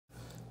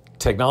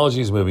Technology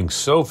is moving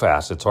so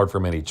fast, it's hard for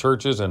many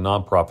churches and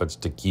nonprofits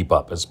to keep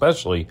up,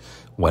 especially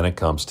when it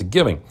comes to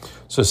giving.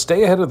 So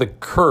stay ahead of the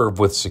curve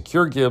with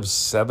SecureGive's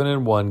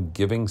 7-in-1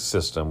 giving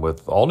system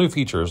with all new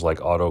features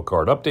like auto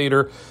card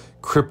updater,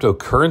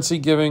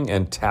 cryptocurrency giving,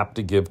 and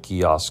tap-to-give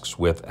kiosks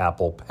with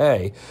Apple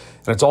Pay.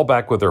 And it's all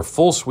backed with their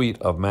full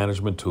suite of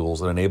management tools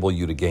that enable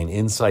you to gain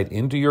insight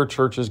into your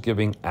church's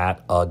giving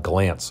at a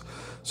glance.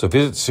 So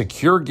visit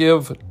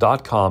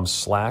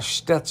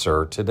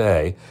SecureGive.com/Stetzer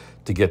today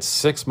to get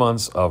 6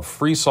 months of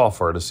free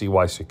software to see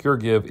why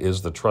SecureGive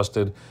is the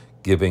trusted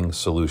giving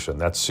solution.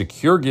 That's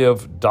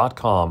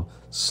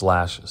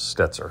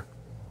SecureGive.com/Stetzer.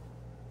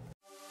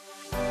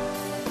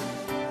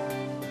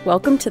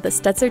 Welcome to the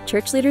Stetzer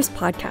Church Leaders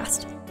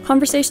Podcast.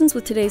 Conversations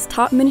with today's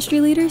top ministry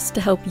leaders to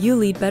help you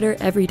lead better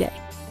every day.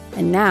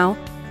 And now,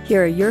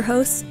 here are your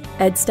hosts,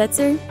 Ed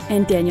Stetzer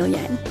and Daniel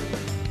Yang.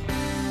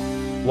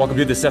 Welcome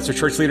to the Stetzer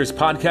Church Leaders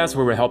Podcast,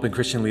 where we're helping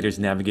Christian leaders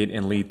navigate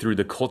and lead through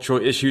the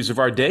cultural issues of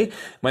our day.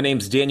 My name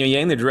is Daniel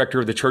Yang, the director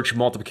of the Church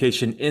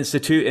Multiplication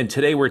Institute, and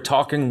today we're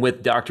talking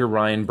with Dr.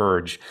 Ryan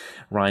Burge.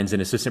 Ryan's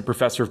an assistant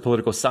professor of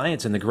political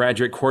science and the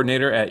graduate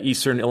coordinator at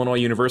Eastern Illinois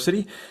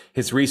University.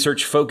 His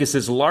research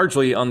focuses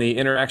largely on the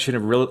interaction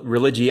of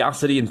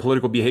religiosity and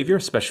political behavior,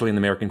 especially in the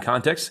American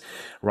context.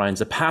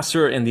 Ryan's a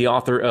pastor and the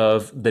author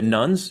of The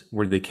Nuns,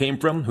 Where They Came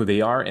From, Who They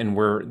Are, and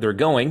Where They're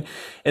Going,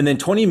 and then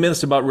 20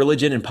 Myths About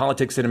Religion and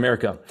Politics in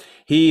America.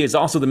 He is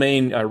also the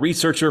main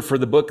researcher for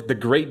the book, The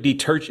Great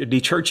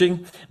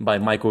Dechurching by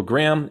Michael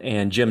Graham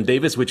and Jim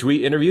Davis, which we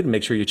interviewed.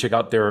 Make sure you check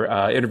out their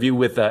interview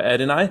with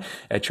Ed and I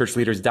at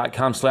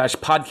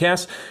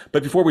ChurchLeaders.com/podcast.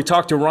 But before we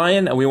talk to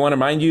Ryan, we want to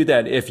remind you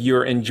that if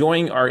you're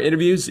enjoying our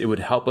interviews, it would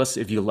help us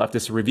if you left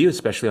us a review,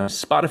 especially on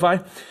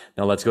Spotify.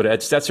 Now let's go to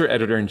Ed Stetzer,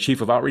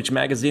 editor-in-chief of Outreach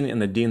Magazine and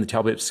the dean of the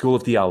Talbot School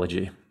of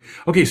Theology.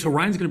 Okay, so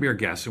Ryan's going to be our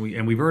guest,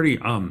 and we've already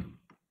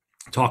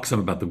talk some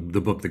about the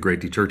book, The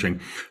Great Dechurching,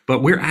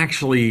 but we're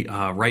actually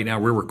right now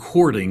we're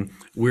recording.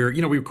 We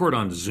record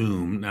on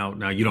Zoom.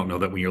 Now you don't know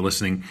that when you're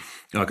listening,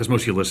 because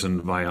most of you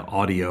listen via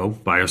audio,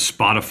 via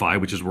Spotify,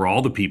 which is where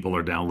all the people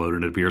are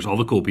downloaded. It appears all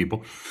the cool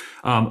people.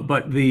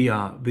 But the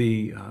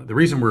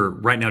reason we're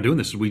right now doing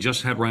this is we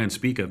just had Ryan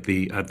speak at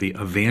the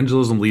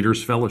Evangelism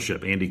Leaders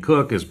Fellowship. Andy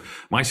Cook is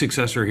my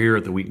successor here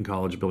at the Wheaton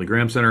College Billy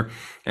Graham Center,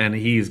 and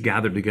he's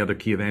gathered together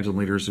key evangelism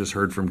leaders. Just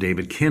heard from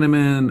David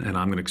Kinnaman, and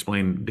I'm going to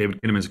explain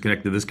David Kinnaman's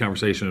connected to this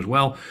conversation as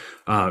well.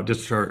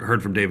 Just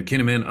heard from David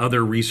Kinnaman,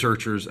 other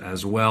researchers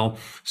as well.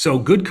 So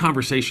good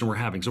conversation we're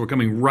having. So we're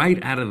coming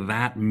right out of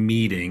that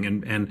meeting,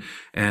 and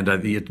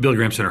the Billy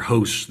Graham Center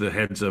hosts the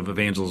heads of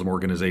evangelism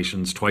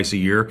organizations twice a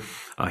year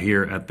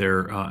here at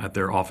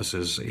their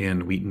offices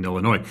in Wheaton,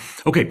 Illinois.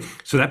 Okay,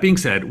 so that being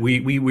said,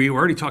 we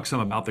already talked some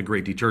about the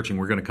Great Dechurching.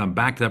 We're going to come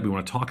back to that. We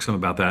want to talk some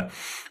about that,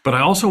 but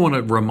I also want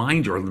to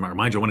remind you. I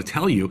want to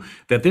tell you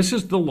that this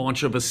is the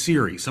launch of a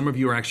series. Some of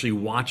you are actually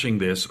watching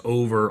this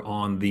over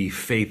on the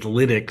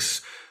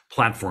Faithlytics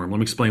platform. Let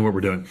me explain what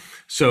we're doing.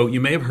 So you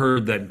may have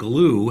heard that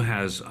Glue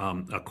has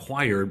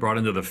brought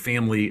into the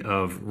family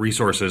of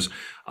resources,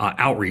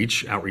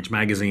 Outreach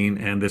Magazine,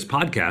 and this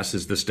podcast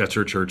is the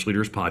Stetzer Church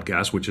Leaders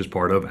Podcast, which is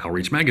part of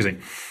Outreach Magazine.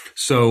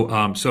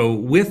 So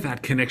with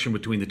that connection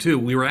between the two,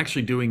 we were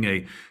actually doing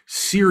a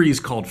series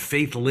called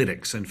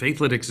Faithlytics, and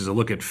Faithlytics is a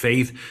look at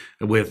faith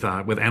with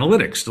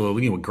analytics, so,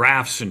 with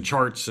graphs and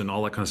charts and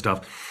all that kind of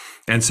stuff.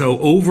 And so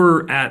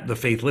over at the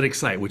Faithlytics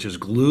site, which is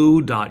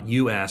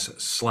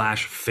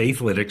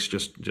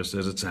glue.us/Faithlytics, just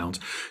as it sounds,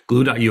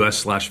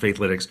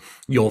 glue.us/Faithlytics,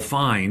 you'll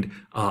find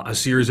a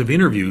series of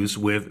interviews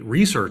with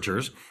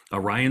researchers.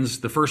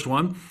 Ryan's the first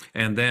one,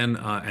 and then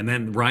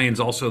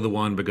Ryan's also the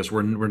one, because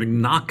we're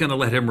not going to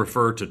let him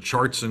refer to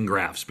charts and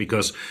graphs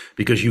because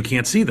you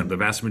can't see them. The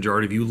vast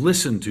majority of you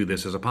listen to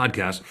this as a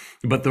podcast,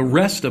 but the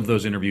rest of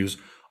those interviews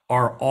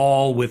are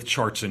all with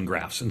charts and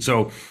graphs. And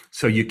so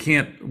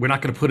we're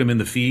not going to put them in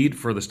the feed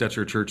for the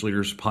Stetzer Church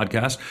Leaders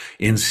Podcast.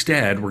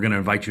 Instead, we're going to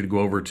invite you to go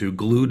over to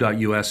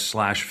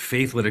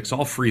glue.us/Faithlytics,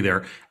 all free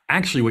there.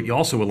 Actually, what you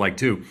also would like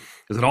too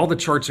is that all the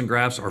charts and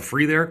graphs are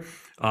free there.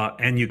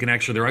 And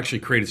they're actually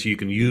created so you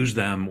can use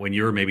them when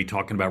you're maybe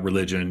talking about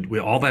religion.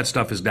 All that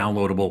stuff is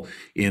downloadable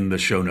in the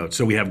show notes.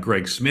 So we have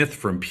Greg Smith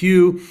from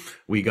Pew.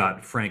 We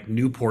got Frank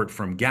Newport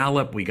from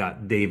Gallup. We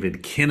got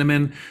David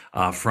Kinnaman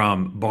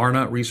from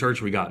Barna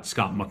Research. We got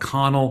Scott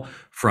McConnell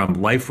from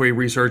Lifeway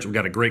Research. We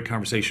got a great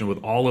conversation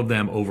with all of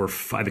them over,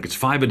 I think it's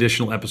 5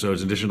 additional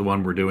episodes in addition to the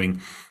one we're doing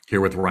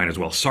here with Ryan as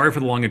well. Sorry for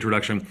the long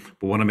introduction,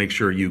 but want to make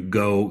sure you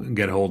go and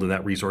get a hold of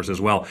that resource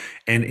as well.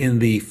 And in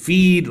the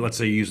feed, let's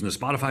say you're using the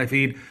Spotify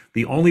feed,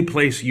 the only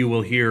place you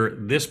will hear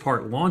this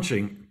part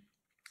launching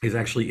is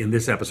actually in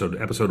this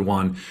episode. Episode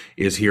 1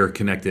 is here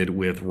connected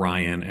with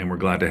Ryan, and we're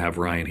glad to have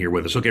Ryan here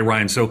with us. Okay,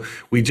 Ryan, so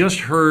we just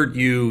heard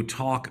you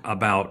talk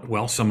about,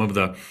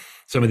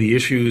 some of the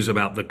issues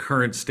about the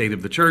current state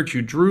of the church.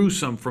 You drew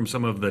from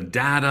some of the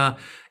data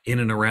in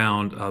and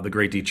around the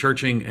Great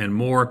Dechurching and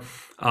more.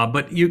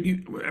 But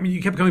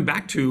you kept coming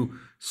back to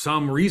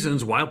some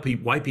reasons why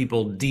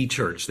people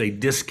de-church. They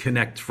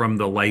disconnect from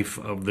the life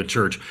of the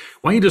church.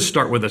 Why don't you just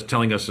start with us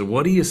telling us,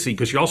 what do you see?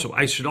 Because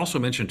I should also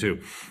mention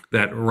too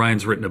that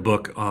Ryan's written a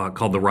book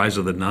called The Rise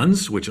of the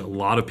Nuns, which a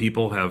lot of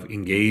people have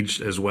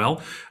engaged as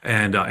well.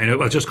 And it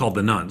was just called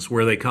The Nuns,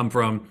 where they come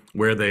from,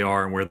 where they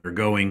are, and where they're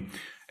going.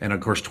 And of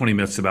course, 20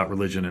 Myths about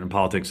religion and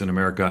politics in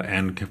America,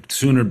 and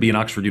soon to be an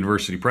Oxford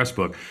University Press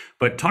book.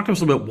 But talk to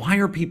us a little bit, why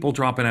are people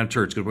dropping out of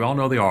church? Because we all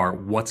know they are.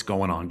 What's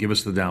going on? Give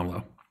us the down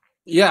low.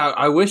 Yeah,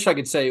 I wish I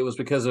could say it was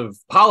because of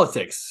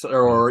politics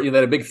or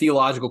that a big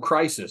theological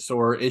crisis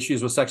or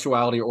issues with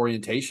sexuality or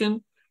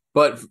orientation.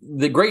 But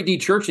the great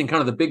de-churching, kind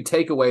of the big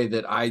takeaway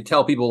that I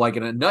tell people, like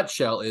in a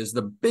nutshell, is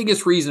the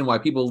biggest reason why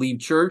people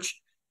leave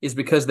church is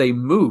because they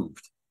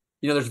moved.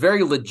 There's very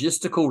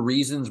logistical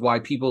reasons why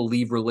people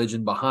leave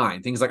religion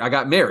behind. Things like I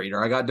got married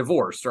or I got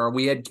divorced or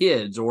we had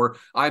kids or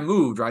I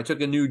moved or I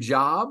took a new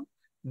job.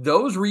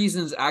 Those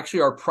reasons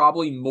actually are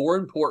probably more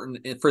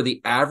important for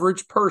the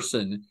average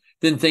person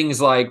than things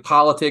like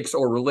politics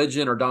or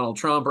religion or Donald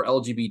Trump or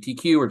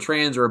LGBTQ or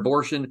trans or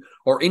abortion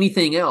or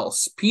anything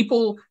else.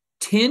 People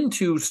tend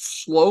to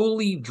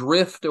slowly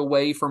drift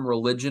away from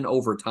religion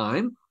over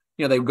time.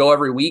 They go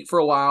every week for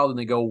a while, then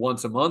they go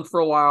once a month for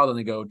a while, then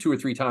they go 2 or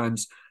 3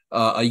 times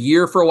a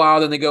year for a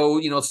while, then they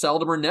go,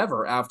 seldom or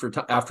never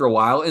after a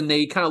while. And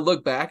they kind of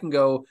look back and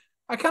go,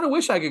 I kind of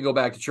wish I could go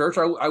back to church.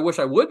 I wish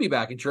I would be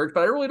back in church, but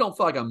I really don't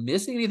feel like I'm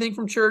missing anything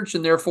from church.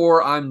 And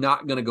therefore I'm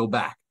not going to go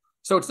back.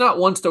 So it's not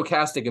one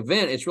stochastic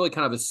event. It's really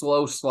kind of a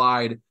slow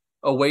slide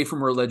away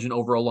from religion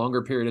over a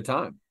longer period of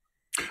time.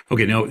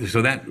 Okay, now,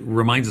 so that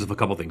reminds us of a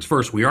couple of things.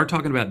 First, we are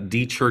talking about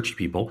de-churched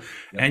people.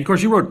 Yep. And of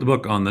course, you wrote the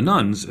book on the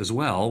nuns as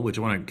well, which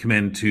I want to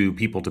commend to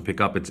people to pick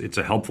up. It's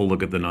a helpful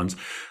look at the nuns.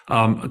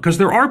 Because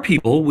there are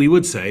people, we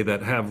would say,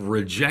 that have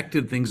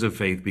rejected things of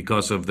faith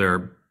because of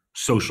their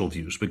social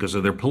views, because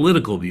of their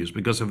political views,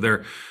 because of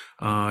their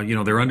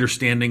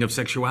understanding of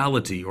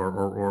sexuality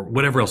or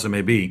whatever else it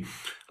may be.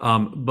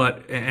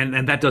 But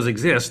that does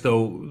exist,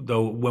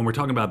 though when we're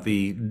talking about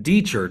the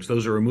de-church,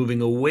 those who are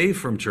moving away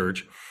from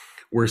church,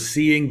 we're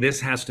seeing this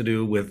has to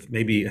do with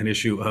maybe an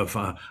issue of,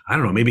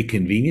 maybe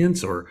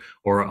convenience or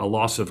a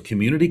loss of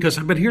community.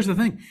 But here's the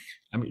thing.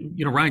 I mean,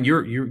 Ryan,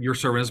 you're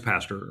serving as a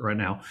pastor right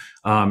now,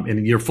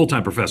 and you're a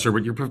full-time professor,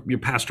 but you're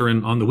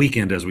pastoring on the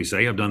weekend, as we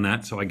say. I've done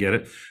that, so I get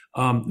it.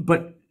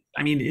 But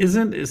I mean,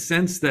 isn't a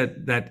sense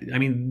that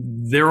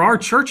there are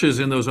churches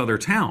in those other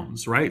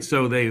towns, right?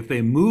 So if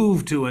they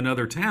move to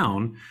another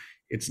town,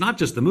 it's not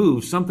just the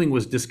move. Something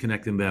was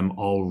disconnecting them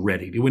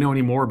already. Do we know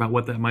any more about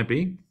what that might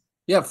be?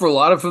 Yeah, for a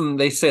lot of them,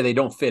 they say they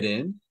don't fit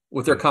in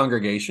with their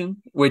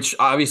congregation, which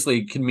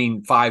obviously can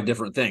mean 5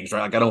 different things,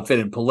 right? Like I don't fit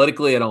in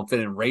politically, I don't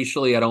fit in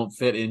racially, I don't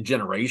fit in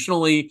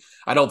generationally,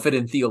 I don't fit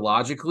in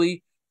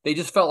theologically. They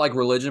just felt like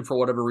religion, for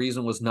whatever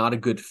reason, was not a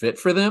good fit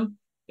for them.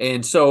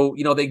 And so,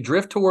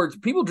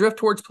 people drift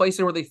towards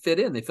places where they fit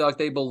in. They feel like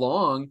they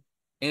belong.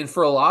 And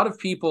for a lot of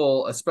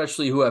people,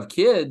 especially who have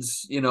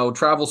kids,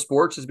 travel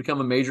sports has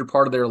become a major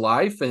part of their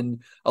life. And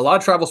a lot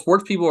of travel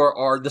sports people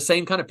are the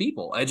same kind of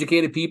people,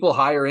 educated people,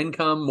 higher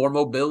income, more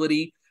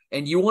mobility.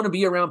 And you want to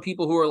be around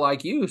people who are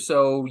like you.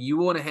 So you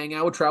want to hang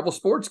out with travel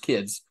sports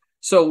kids.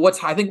 So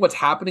I think what's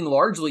happening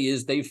largely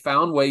is they've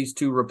found ways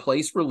to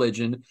replace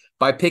religion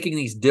by picking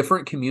these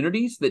different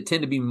communities that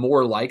tend to be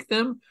more like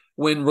them.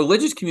 When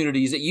religious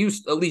communities,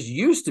 at least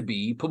used to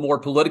be more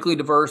politically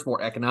diverse,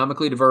 more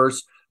economically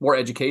diverse, more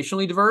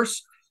educationally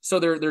diverse. So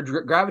they're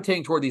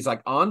gravitating toward these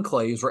like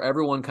enclaves where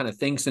everyone kind of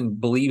thinks and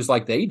believes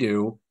like they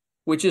do,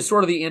 which is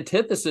sort of the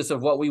antithesis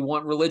of what we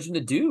want religion to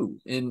do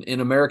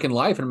in American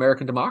life and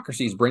American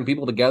democracies, bring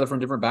people together from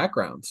different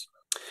backgrounds.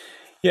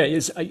 Yeah,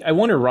 I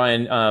wonder,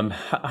 Ryan,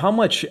 how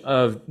much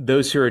of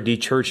those who are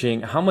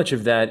de-churching, how much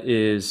of that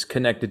is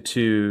connected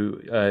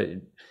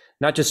to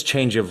not just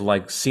change of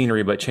like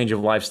scenery, but change of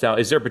lifestyle?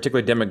 Is there a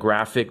particular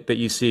demographic that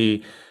you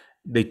see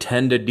they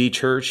tend to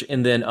de-church?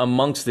 And then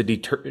amongst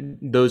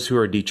those who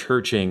are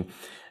de-churching,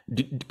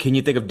 can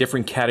you think of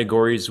different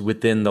categories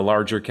within the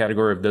larger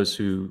category of those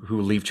who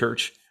leave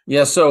church?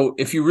 Yeah, so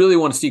if you really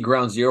want to see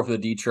ground zero for the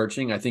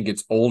de-churching, I think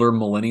it's older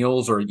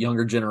millennials or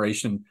younger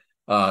generation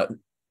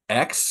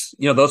X.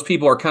 Those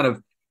people are kind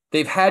of,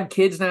 they've had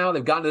kids now,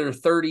 they've gotten to their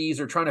 30s,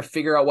 they're trying to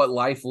figure out what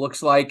life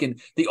looks like. And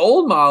the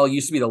old model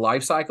used to be the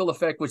life cycle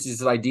effect, which is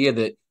this idea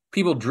that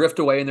people drift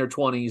away in their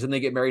 20s and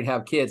they get married and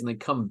have kids and they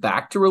come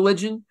back to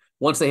religion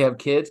once they have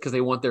kids because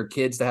they want their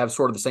kids to have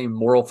sort of the same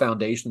moral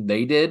foundation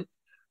they did.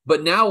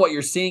 But now what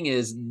you're seeing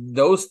is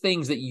those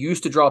things that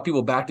used to draw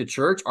people back to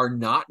church are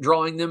not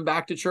drawing them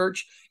back to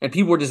church, and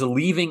people are just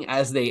leaving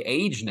as they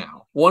age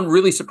now. One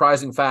really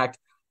surprising fact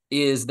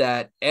is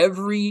that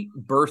every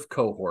birth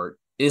cohort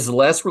is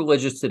less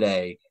religious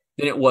today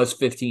than it was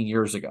 15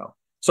 years ago.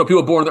 So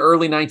people born in the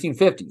early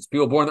 1950s,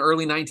 people born in the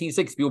early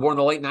 1960s, people born in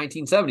the late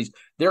 1970s,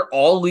 they're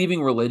all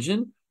leaving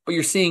religion, but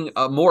you're seeing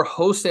a more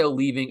wholesale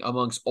leaving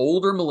amongst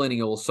older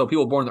millennials, so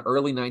people born in the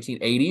early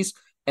 1980s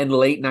and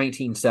late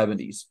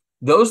 1970s.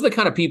 Those are the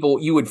kind of people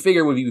you would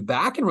figure would be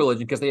back in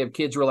religion because they have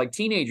kids who are like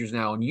teenagers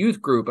now and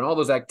youth group and all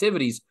those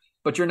activities,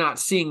 but you're not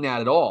seeing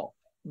that at all.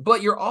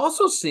 But you're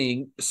also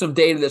seeing some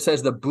data that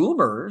says the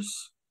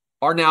boomers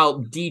are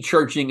now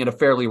de-churching at a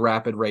fairly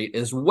rapid rate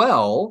as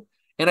well.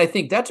 And I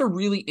think that's a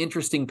really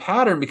interesting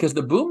pattern because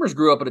the boomers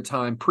grew up at a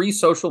time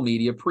pre-social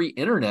media,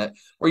 pre-internet,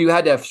 where you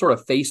had to have sort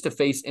of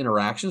face-to-face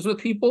interactions with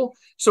people.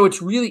 So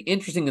it's really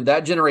interesting that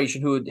that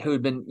generation who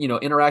had been,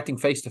 interacting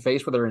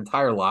face-to-face for their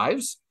entire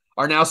lives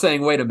are now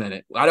saying, wait a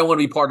minute, I don't want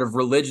to be part of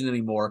religion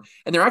anymore.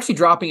 And they're actually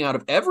dropping out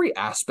of every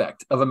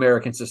aspect of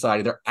American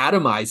society. They're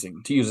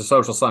atomizing, to use a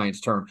social science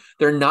term.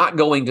 They're not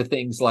going to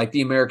things like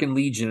the American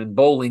Legion and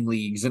bowling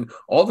leagues and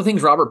all the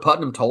things Robert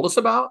Putnam told us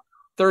about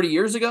 30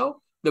 years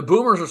ago. The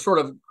boomers are sort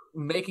of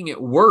making it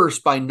worse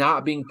by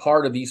not being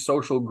part of these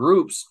social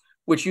groups,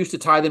 which used to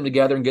tie them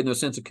together and give them a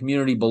sense of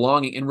community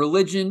belonging. And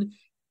religion,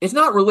 it's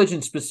not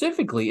religion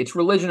specifically, it's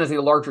religion as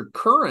a larger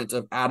current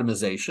of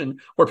atomization,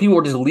 where people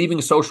are just leaving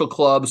social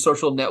clubs,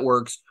 social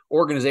networks,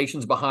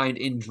 organizations behind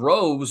in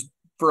droves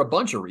for a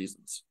bunch of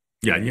reasons.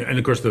 Yeah, and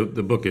of course the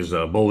book is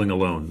Bowling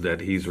Alone that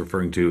he's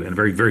referring to, and a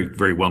very, very,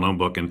 very well-known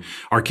book. And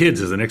Our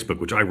Kids is the next book,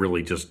 which I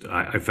really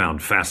I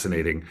found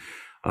fascinating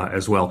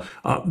as well.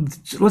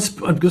 Let's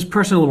just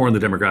press in a little more on the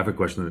demographic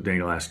question that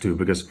Daniel asked too,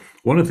 because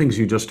one of the things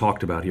you just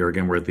talked about here,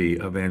 again, we're at the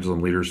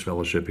Evangelism Leaders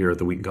Fellowship here at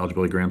the Wheaton College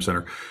Billy Graham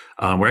Center.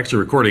 We're actually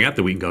recording at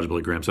the Wheaton College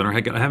Billy Graham Center.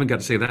 I haven't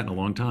got to say that in a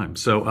long time.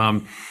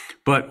 So,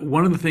 but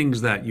one of the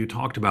things that you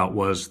talked about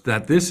was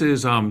that this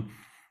is,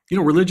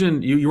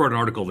 religion, you wrote an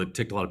article that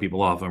ticked a lot of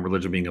people off on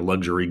religion being a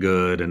luxury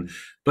good.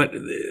 But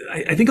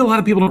I think a lot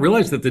of people don't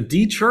realize that the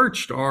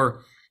de-churched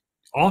are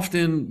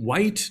often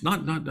white,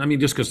 not I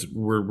mean, just because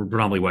we're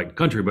predominantly white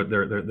country, but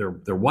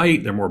they're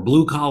white, they're more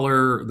blue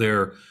collar,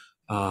 they're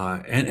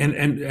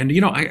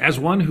as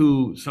one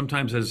who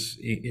sometimes has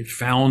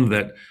found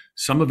that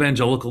some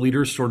evangelical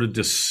leaders sort of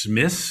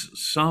dismiss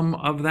some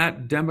of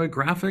that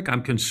demographic.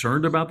 I'm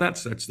concerned about that.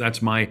 So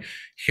that's my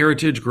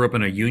heritage. Grew up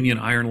in a union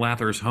iron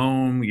lathers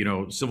home,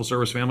 civil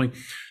service family.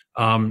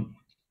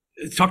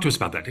 Talk to us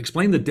about that.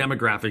 Explain the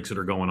demographics that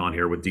are going on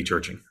here with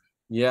de-churching.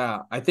 Yeah,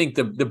 I think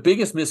the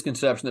biggest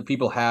misconception that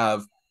people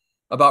have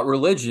about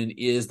religion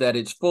is that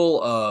it's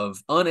full of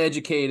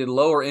uneducated,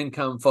 lower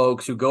income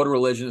folks who go to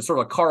religion. It's sort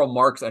of a Karl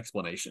Marx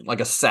explanation, like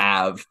a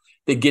salve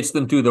that gets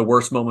them through the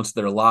worst moments of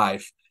their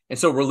life. And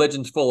so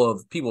religion's full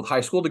of people with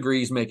high school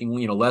degrees making,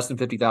 less than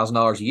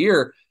 $50,000 a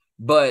year.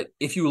 But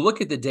if you look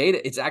at the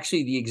data, it's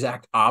actually the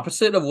exact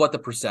opposite of what the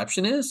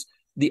perception is.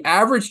 The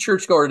average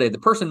churchgoer today, the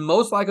person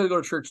most likely to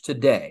go to church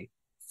today,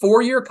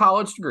 4-year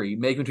college degree,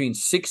 making between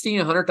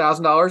 $60,000 and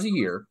 $100,000 a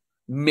year,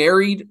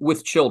 married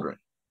with children.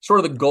 Sort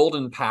of the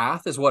golden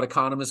path is what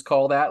economists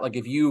call that. Like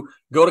if you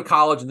go to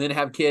college and then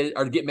have kids,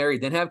 or get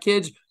married, then have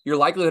kids, your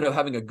likelihood of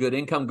having a good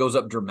income goes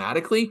up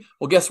dramatically.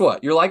 Well, guess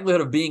what? Your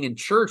likelihood of being in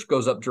church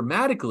goes up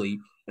dramatically.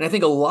 And I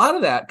think a lot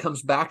of that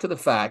comes back to the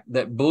fact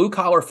that blue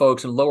collar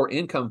folks and lower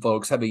income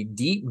folks have a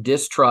deep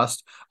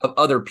distrust of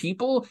other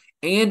people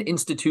and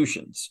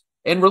institutions.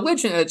 And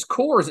religion at its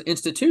core is an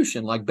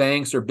institution like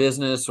banks or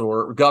business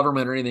or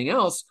government or anything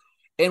else.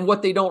 And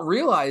what they don't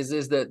realize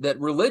is that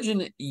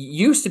religion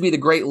used to be the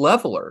great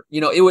leveler.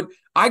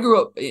 I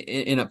grew up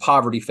in a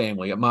poverty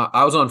family.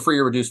 I was on free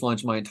or reduced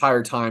lunch my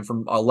entire time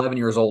from 11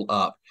 years old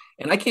up.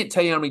 And I can't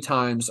tell you how many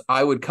times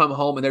I would come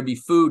home and there'd be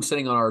food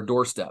sitting on our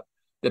doorstep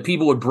that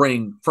people would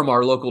bring from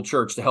our local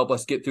church to help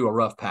us get through a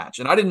rough patch.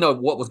 And I didn't know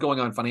what was going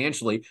on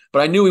financially,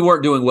 but I knew we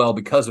weren't doing well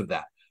because of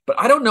that. But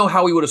I don't know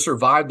how we would have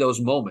survived those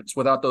moments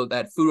without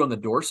that food on the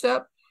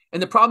doorstep.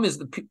 And the problem is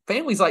the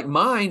families like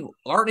mine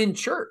aren't in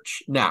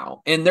church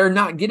now, and they're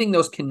not getting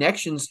those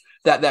connections,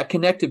 that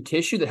connective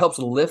tissue that helps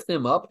lift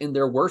them up in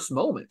their worst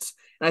moments.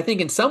 And I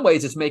think in some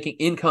ways it's making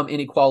income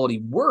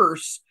inequality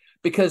worse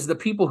because the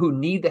people who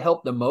need the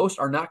help the most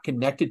are not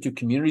connected to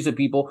communities of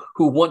people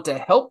who want to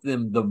help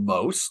them the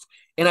most.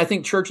 And I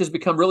think church has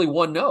become really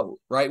one note,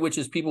 right? Which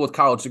is people with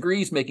college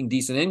degrees, making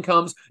decent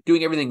incomes,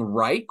 doing everything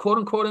right, quote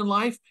unquote, in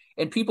life.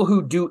 And people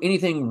who do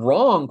anything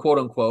wrong, quote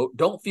unquote,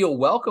 don't feel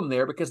welcome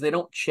there because they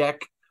don't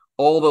check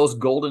all those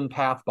golden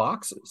path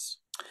boxes.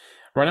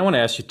 Ryan, I want to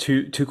ask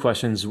you two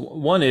questions.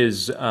 One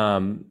is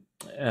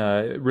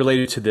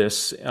related to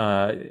this,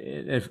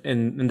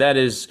 and that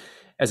is,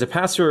 as a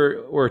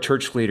pastor or a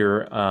church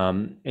leader,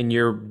 and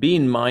you're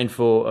being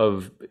mindful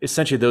of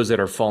essentially those that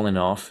are falling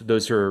off,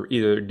 those who are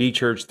either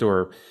de-churched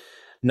or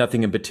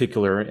nothing in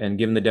particular, and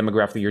given the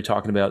demographic that you're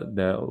talking about,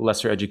 the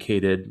lesser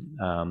educated,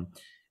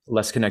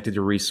 less connected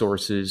to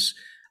resources,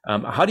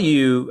 how do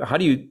you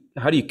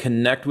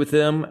connect with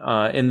them,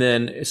 and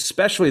then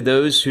especially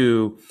those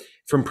who,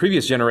 from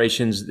previous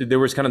generations, there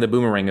was kind of the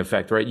boomerang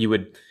effect, right? You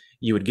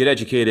would get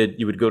educated,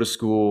 you would go to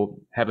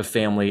school, have a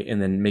family,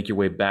 and then make your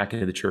way back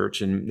into the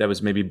church. And that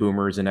was maybe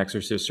boomers and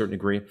Xers to a certain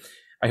degree.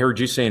 I heard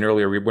you saying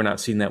earlier, we're not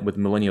seeing that with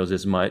millennials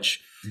as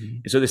much.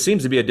 Mm-hmm. So there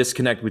seems to be a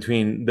disconnect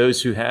between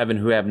those who have and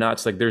who have not.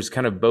 It's like there's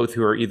kind of both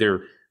who are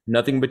either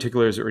nothing in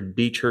particular or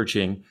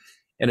de-churching.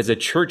 And as a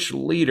church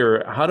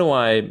leader, how do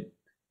I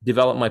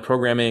develop my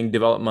programming,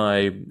 develop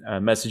my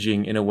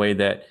messaging in a way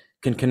that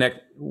can connect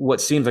what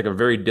seems like a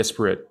very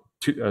disparate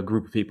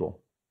group of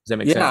people? Does that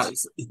make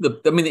sense? Yeah.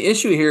 The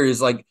issue here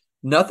is like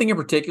Nothing in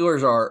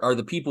particulars are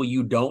the people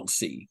you don't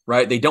see,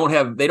 right? They don't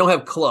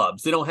have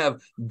clubs, they don't have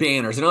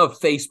banners, they don't have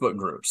Facebook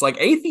groups. Like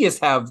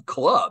atheists have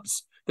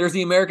clubs. There's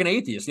the American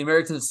Atheists, the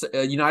Americans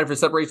United for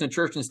Separation of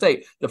Church and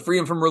State, the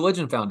Freedom from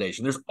Religion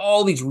Foundation. There's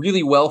all these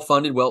really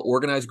well-funded,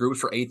 well-organized groups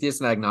for atheists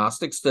and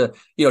agnostics to,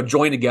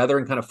 join together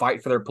and kind of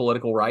fight for their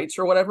political rights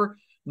or whatever.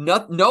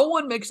 No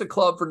one makes a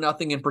club for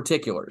nothing in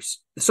particulars.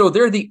 So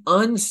they're the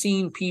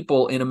unseen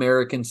people in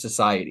American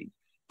society.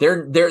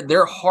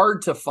 They're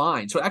hard to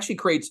find. So it actually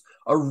creates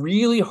a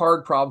really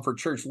hard problem for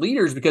church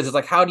leaders, because it's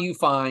like, how do you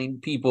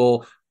find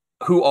people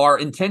who are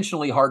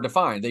intentionally hard to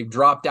find? They've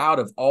dropped out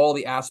of all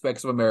the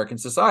aspects of American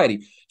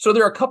society. So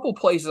there are a couple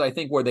places I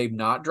think where they've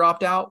not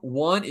dropped out.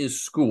 One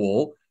is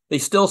school. They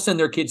still send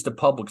their kids to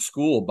public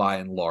school by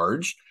and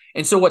large.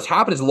 And so what's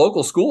happened is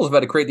local schools have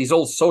had to create these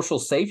old social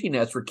safety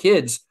nets for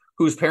kids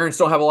whose parents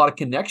don't have a lot of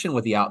connection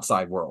with the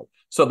outside world.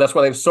 So that's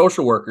why they have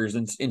social workers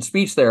and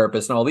speech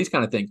therapists and all these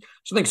kind of things.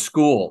 So think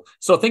school.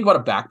 So think about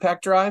a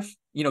backpack drive.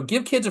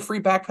 Give kids a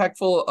free backpack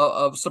full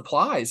of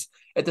supplies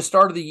at the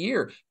start of the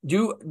year.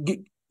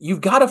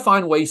 You've got to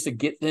find ways to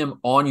get them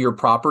on your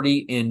property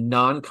in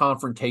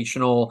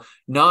non-confrontational,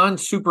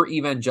 non-super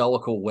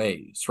evangelical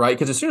ways, right?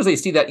 Because as soon as they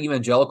see that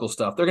evangelical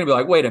stuff, they're going to be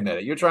like, wait a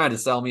minute, you're trying to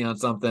sell me on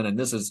something,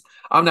 and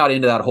I'm not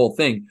into that whole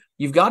thing.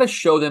 You've got to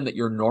show them that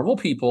you're normal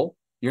people.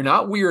 You're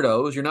not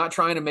weirdos. You're not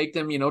trying to make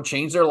them,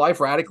 change their life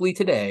radically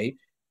today.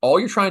 All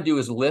you're trying to do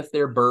is lift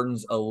their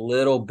burdens a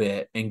little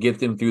bit and get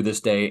them through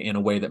this day in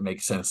a way that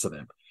makes sense to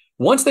them.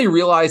 Once they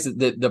realize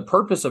that the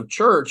purpose of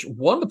church,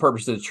 one of the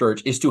purposes of the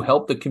church is to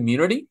help the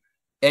community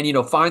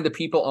and, find the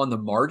people on the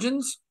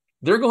margins,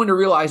 they're going to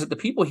realize that the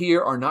people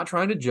here are not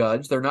trying to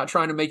judge. They're not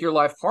trying to make your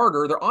life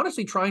harder. They're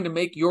honestly trying to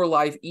make your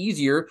life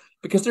easier,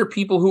 because they're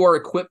people who are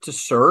equipped to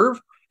serve.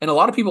 And a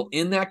lot of people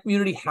in that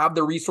community have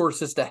the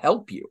resources to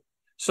help you.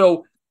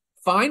 So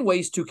find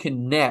ways to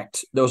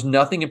connect those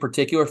nothing in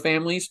particular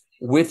families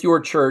with your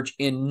church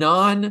in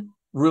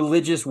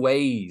non-religious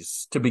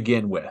ways to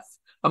begin with.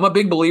 I'm a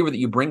big believer that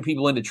you bring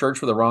people into church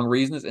for the wrong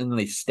reasons and then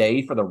they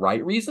stay for the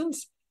right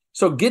reasons.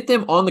 So get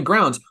them on the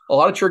grounds. A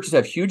lot of churches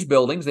have huge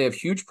buildings. They have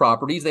huge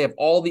properties. They have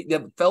they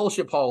have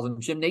fellowship halls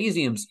and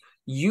gymnasiums.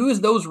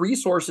 Use those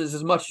resources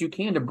as much as you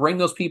can to bring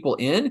those people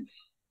in.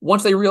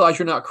 Once they realize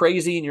you're not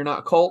crazy and you're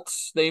not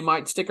cults, they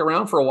might stick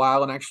around for a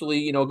while and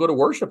actually, go to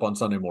worship on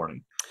Sunday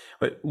morning.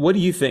 But what do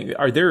you think?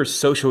 Are there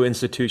social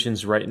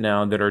institutions right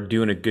now that are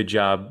doing a good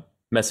job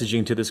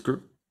messaging to this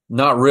group?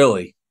 Not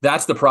really.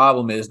 That's the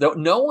problem is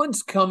no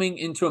one's coming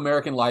into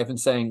American life and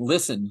saying,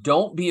 listen,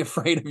 don't be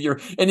afraid of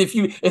and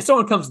if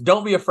someone comes,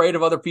 don't be afraid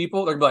of other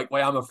people, they're like,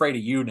 well, I'm afraid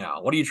of you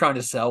now. What are you trying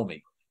to sell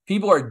me?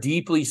 People are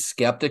deeply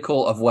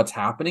skeptical of what's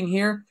happening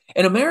here.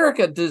 And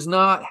America does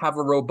not have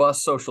a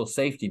robust social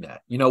safety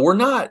net. We're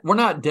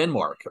not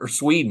Denmark or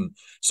Sweden.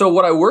 So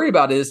what I worry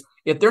about is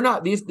if they're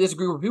not, this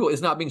group of people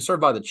is not being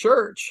served by the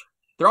church,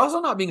 they're also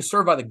not being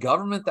served by the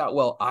government that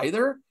well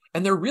either.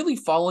 And they're really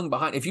falling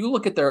behind. If you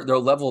look at their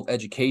level of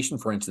education,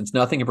 for instance,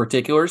 nothing in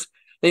particulars,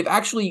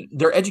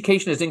 their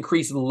education has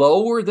increased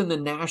lower than the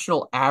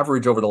national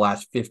average over the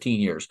last 15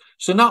 years.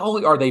 So not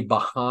only are they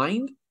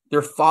behind,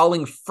 they're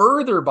falling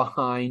further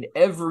behind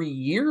every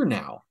year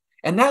now.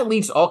 And that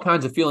leads to all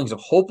kinds of feelings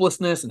of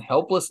hopelessness and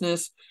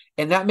helplessness.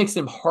 And that makes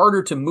them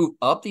harder to move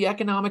up the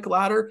economic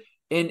ladder.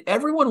 And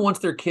everyone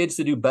wants their kids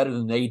to do better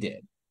than they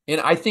did. And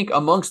I think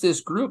amongst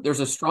this group, there's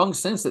a strong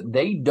sense that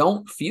they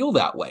don't feel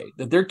that way,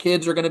 that their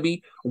kids are going to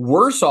be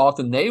worse off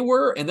than they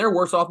were, and they're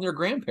worse off than their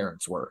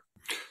grandparents were.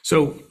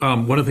 So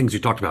one of the things you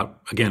talked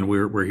about, again,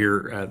 we're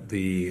here at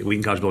the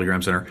Wheaton College Billy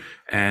Graham Center,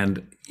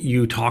 and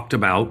you talked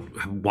about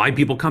why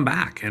people come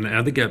back. And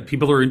I think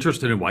people are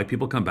interested in why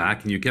people come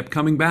back, and you kept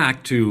coming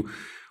back to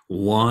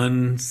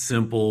one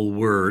simple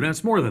word. And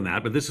it's more than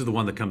that, but this is the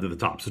one that comes to the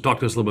top. So talk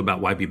to us a little bit about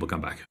why people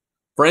come back.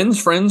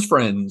 Friends. That's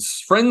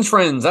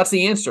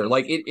the answer.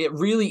 Like it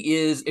really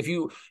is.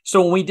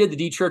 So when we did the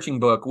de-churching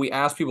book, we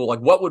asked people like,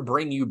 what would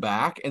bring you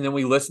back? And then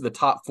we listed the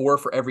top 4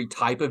 for every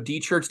type of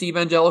de-churched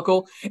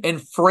evangelical,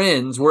 and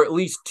friends were at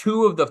least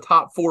 2 of the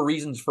top 4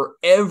 reasons for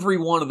every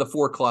one of the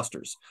 4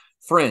 clusters.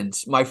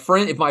 Friends,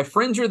 if my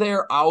friends are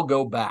there, I'll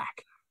go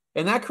back.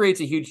 And that creates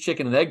a huge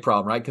chicken and egg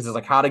problem, right? Because it's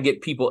like how to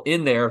get people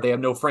in there if they have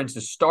no friends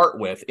to start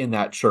with in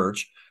that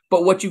church.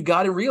 But what you've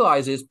got to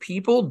realize is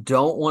people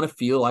don't want to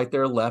feel like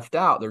they're left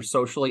out. They're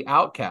socially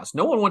outcast.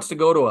 No one wants to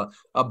go to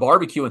a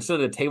barbecue and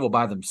sit at a table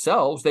by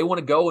themselves. They want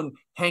to go and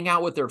hang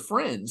out with their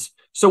friends.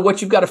 So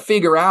what you've got to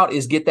figure out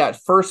is get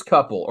that first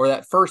couple or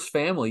that first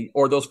family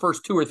or those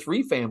first 2 or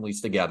 3 families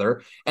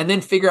together, and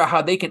then figure out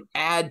how they can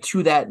add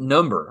to that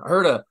number. I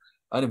heard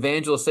an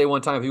evangelist say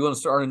one time, if you want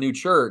to start a new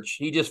church,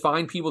 he just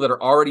find people that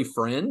are already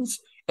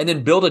friends and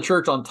then build a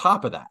church on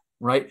top of that.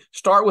 Right?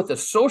 Start with a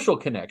social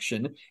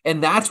connection,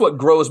 and that's what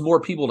grows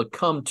more people to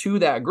come to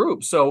that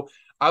group. So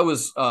I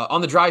was on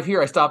the drive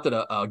here, I stopped at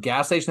a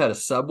gas station that had a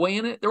Subway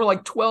in it. There were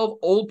like 12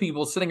 old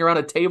people sitting around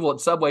a table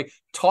at Subway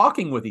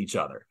talking with each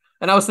other.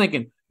 And I was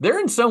thinking, they're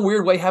in some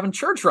weird way having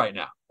church right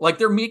now. Like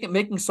they're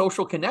making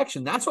social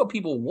connection. That's what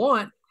people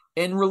want.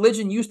 And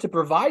religion used to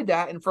provide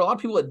that. And for a lot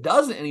of people, it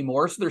doesn't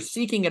anymore. So they're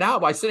seeking it out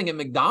by sitting at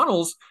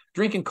McDonald's,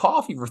 drinking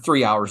coffee for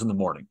 3 hours in the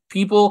morning.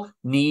 People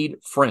need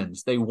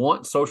friends. They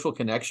want social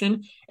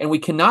connection. And we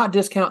cannot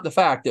discount the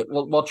fact that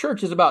while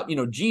church is about,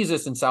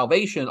 Jesus and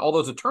salvation, all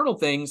those eternal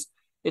things,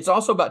 it's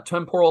also about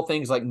temporal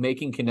things like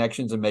making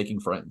connections and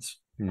making friends.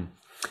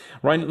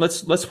 Ryan,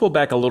 let's pull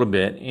back a little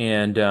bit.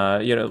 And,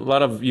 a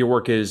lot of your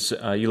work is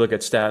you look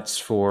at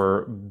stats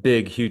for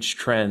big, huge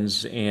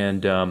trends.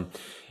 And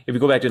if we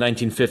go back to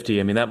 1950,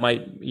 I mean, that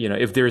might,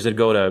 if there's a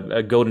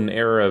golden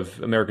era of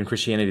American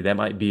Christianity, that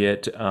might be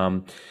it.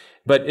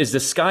 But is the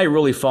sky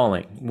really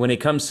falling when it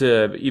comes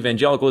to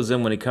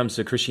evangelicalism, when it comes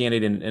to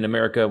Christianity in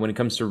America, when it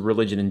comes to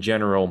religion in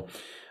general?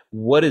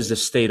 What is the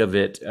state of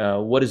it?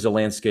 What does the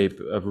landscape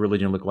of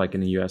religion look like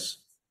in the U.S.?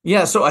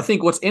 Yeah, so I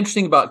think what's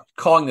interesting about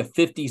calling the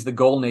 50s the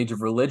golden age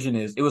of religion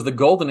is it was the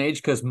golden age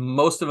because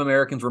most of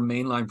Americans were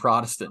mainline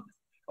Protestant.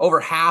 Over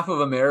half of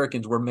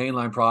Americans were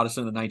mainline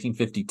Protestant in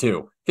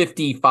 1952,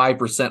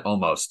 55%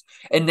 almost.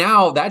 And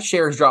now that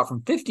share has dropped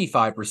from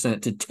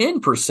 55% to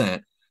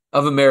 10%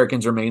 of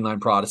Americans are mainline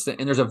Protestant.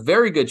 And there's a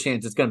very good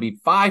chance it's going to be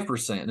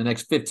 5% in the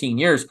next 15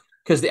 years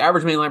because the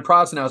average mainline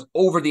Protestant now is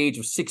over the age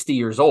of 60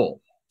 years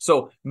old.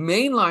 So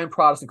mainline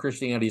Protestant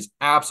Christianity has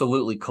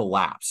absolutely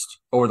collapsed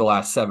over the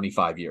last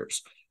 75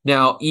 years.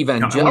 Now,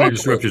 evangelical. I want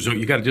to interrupt you. So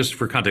you got to, just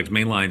for context,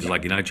 mainlines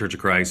like United Church of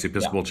Christ,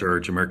 Episcopal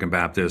Church, American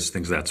Baptist,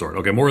 things of that sort.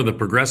 Okay, more of the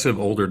progressive,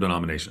 older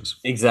denominations.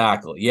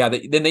 Exactly. Yeah.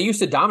 Then they used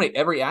to dominate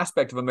every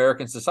aspect of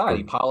American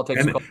society,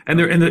 politics. And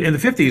in the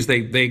 50s,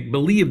 they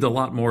believed a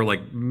lot more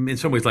like, in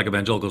some ways, like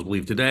evangelicals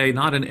believe today,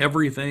 not in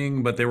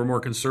everything, but they were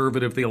more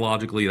conservative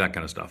theologically, that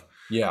kind of stuff.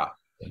 Yeah.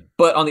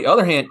 But on the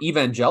other hand,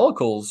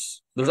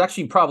 evangelicals, there's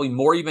actually probably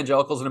more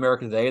evangelicals in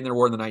America today than there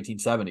were in the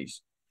 1970s.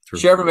 True.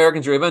 Share of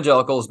Americans who are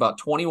evangelical is about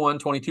 21,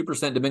 22%,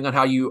 depending on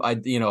how you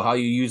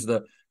use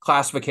the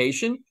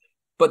classification.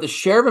 But the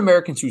share of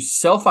Americans who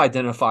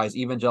self-identify as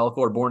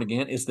evangelical or born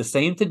again is the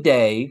same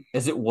today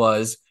as it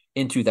was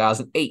in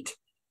 2008.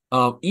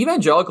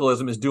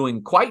 Evangelicalism is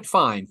doing quite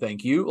fine,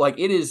 thank you. Like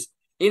it is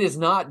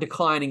not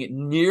declining at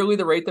nearly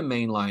the rate the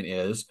mainline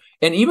is.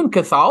 And even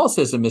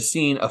Catholicism has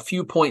seen a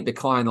few point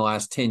decline in the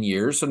last 10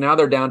 years. So now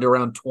they're down to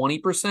around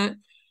 20%.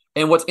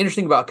 And what's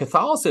interesting about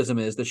Catholicism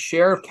is the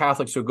share of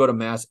Catholics who go to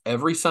Mass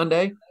every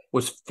Sunday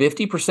was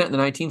 50% in the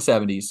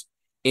 1970s.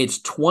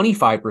 It's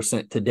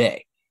 25%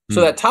 today.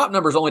 So that top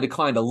number has only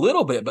declined a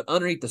little bit, but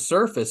underneath the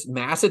surface,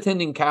 Mass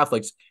attending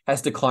Catholics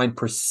has declined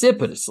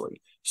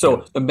precipitously.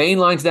 So the main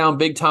line's down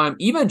big time.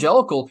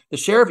 The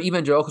share of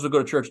evangelicals who go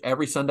to church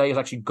every Sunday has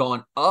actually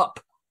gone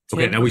up.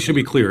 Okay, now we should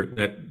be clear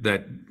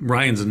that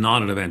Ryan's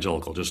not an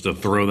evangelical, just to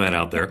throw that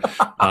out there.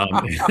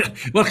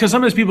 Well, because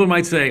sometimes people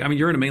might say, I mean,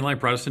 you're in a mainline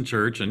Protestant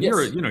church, and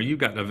you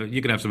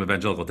can have some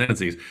evangelical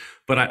tendencies.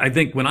 But I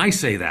think when I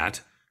say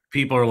that,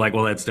 people are like,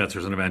 well, Ed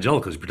Stetzer's an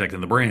evangelical, he's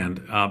protecting the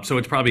brand. So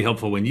it's probably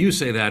helpful when you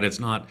say that. It's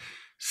not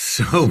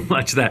so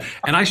much that.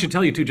 And I should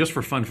tell you too, just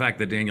for fun fact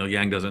that Daniel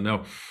Yang doesn't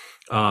know.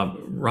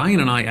 Ryan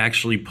and I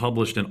actually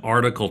published an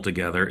article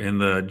together in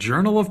the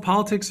Journal of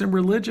Politics and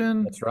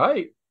Religion. That's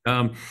right.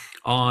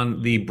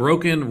 On the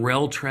broken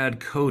RELTRAD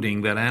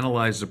coding that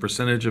analyzed the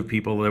percentage of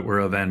people that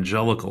were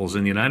evangelicals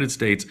in the United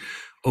States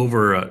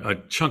over a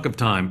chunk of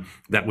time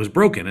that was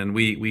broken, and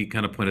we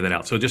kind of pointed that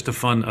out. So just a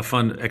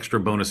fun extra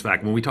bonus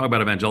fact. When we talk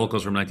about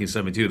evangelicals from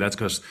 1972, that's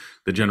because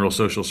the General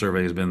Social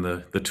Survey has been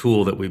the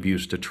tool that we've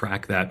used to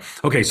track that.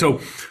 Okay, so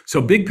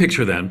big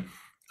picture then.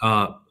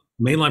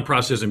 Mainline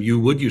Protestantism, you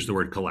would use the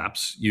word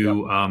collapse.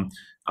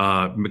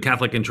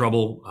 Catholic in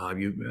trouble,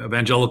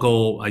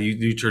 evangelical, you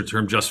use your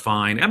term just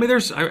fine. I mean,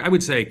 I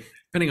would say,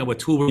 depending on what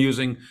tool we're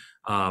using,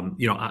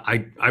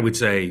 I would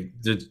say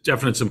there's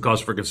definitely some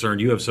cause for concern.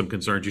 You have some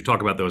concerns. You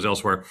talk about those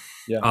elsewhere.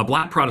 Yeah.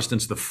 Black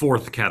Protestants, the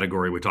fourth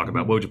category we talk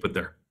about. What would you put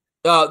there?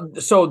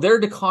 So they're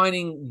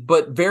declining,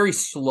 but very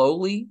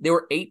slowly. They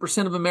were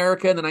 8% of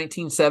America in the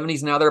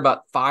 1970s. Now they're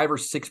about 5 or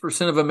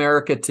 6% of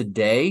America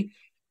today.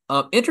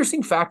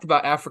 Interesting fact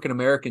about African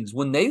Americans: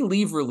 when they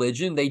leave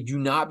religion, they do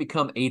not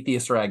become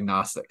atheists or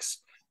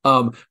agnostics.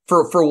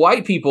 For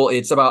white people,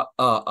 it's about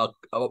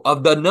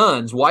of the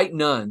nuns, white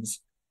nuns,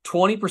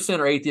 20%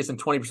 are atheists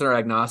and 20% are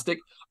agnostic,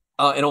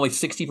 and only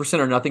 60%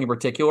 are nothing in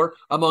particular.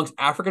 Amongst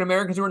African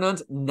Americans who are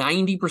nuns,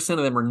 90%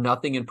 of them are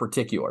nothing in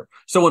particular.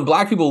 So when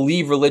black people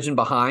leave religion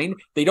behind,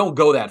 they don't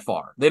go that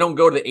far. They don't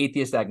go to the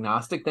atheist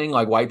agnostic thing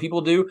like white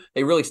people do.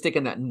 They really stick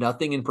in that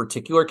nothing in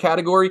particular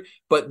category.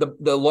 But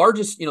the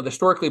largest,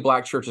 historically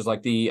black churches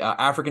like the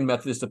African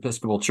Methodist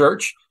Episcopal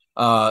Church,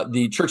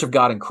 the Church of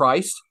God in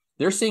Christ,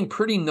 they're seeing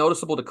pretty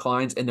noticeable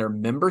declines in their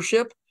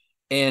membership.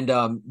 And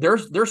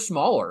they're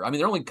smaller. I mean,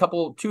 there are only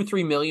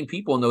 2-3 million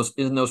people in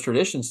those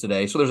traditions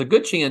today. So there's a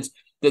good chance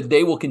that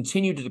they will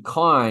continue to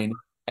decline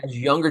as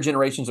younger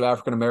generations of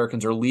African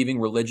Americans are leaving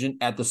religion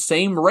at the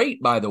same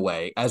rate, by the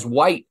way, as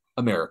white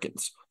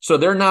Americans. So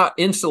they're not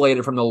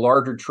insulated from the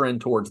larger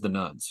trend towards the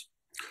nuns.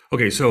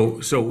 Okay, so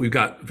we've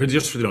got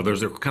just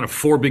there's kind of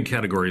four big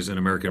categories in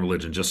American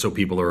religion, just so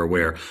people are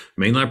aware: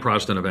 mainline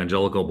Protestant,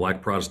 evangelical,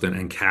 Black Protestant,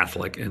 and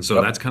Catholic. And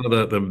so that's kind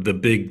of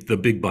the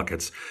big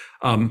buckets.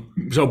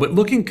 But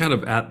looking kind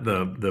of at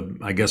the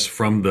I guess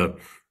from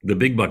the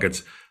big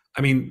buckets. I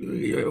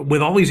mean,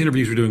 with all these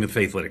interviews we're doing with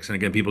Faithlytics, and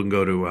again, people can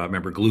go to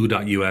remember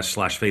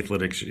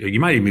glue.us/Faithlytics. You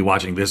might even be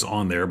watching this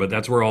on there, but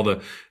that's where all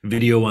the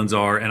video ones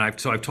are. And I've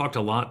talked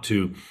a lot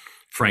to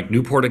Frank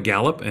Newport at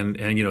Gallup, and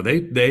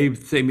they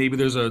say maybe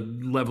there's a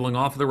leveling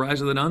off of the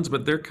rise of the nuns,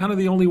 but they're kind of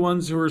the only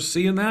ones who are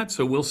seeing that.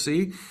 So we'll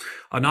see.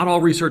 Not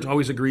all research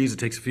always agrees. It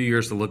takes a few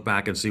years to look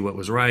back and see what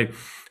was right.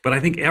 But I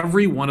think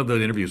every one of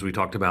the interviews we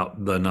talked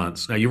about the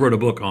nuns. Now, you wrote a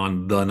book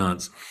on the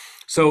nuns.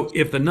 So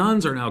if the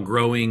nuns are now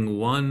growing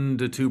 1%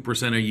 to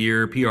 2% a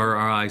year,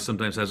 PRRI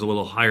sometimes has a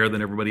little higher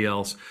than everybody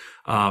else.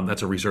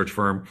 That's a research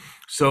firm.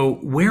 So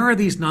where are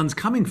these nuns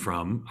coming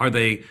from? Are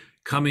they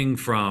coming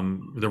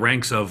from the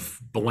ranks of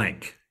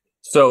blank?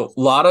 So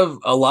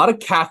a lot of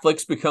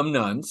Catholics become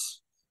nuns.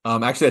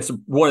 Actually, that's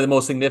one of the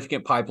most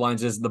significant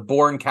pipelines is the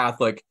born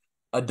Catholic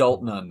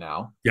adult nun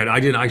now. Yeah,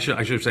 I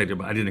should say, I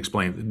didn't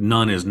explain.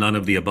 Nun is none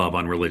of the above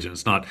on religion.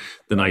 It's not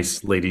the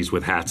nice ladies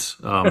with hats.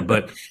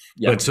 But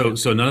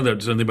so none of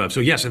that, none of the above.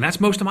 So yes, and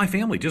that's most of my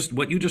family. Just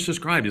what you just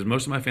described is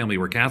most of my family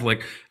were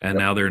Catholic, and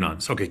now they're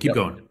nuns. Okay, keep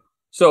going.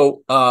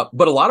 So,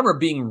 but a lot of them are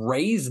being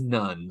raised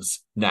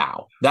nuns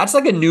now. That's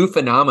like a new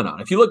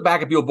phenomenon. If you look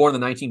back at people born in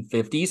the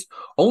 1950s,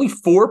 only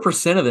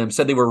 4% of them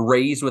said they were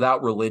raised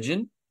without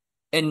religion.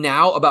 And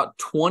now about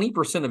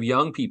 20% of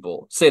young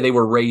people say they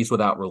were raised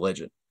without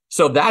religion.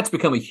 So that's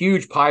become a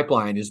huge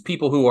pipeline is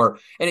people who are,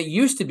 and it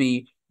used to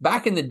be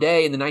back in the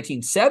day in the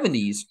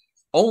 1970s,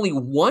 only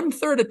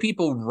 1/3 of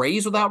people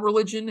raised without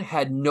religion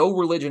had no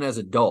religion as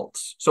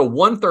adults. So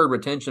 1/3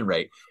 retention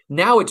rate.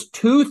 Now it's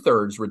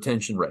 2/3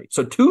 retention rate.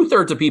 So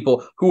 2/3 of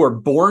people who are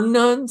born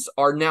nuns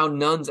are now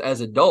nuns as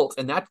adults,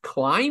 and that's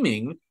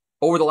climbing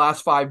over the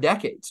last 5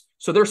 decades.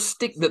 So their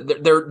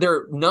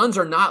nuns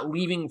are not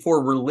leaving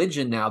for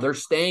religion now. They're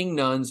staying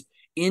nuns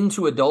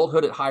into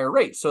adulthood at higher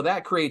rates. So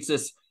that creates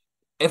this.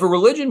 If a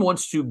religion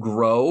wants to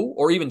grow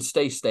or even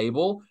stay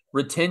stable,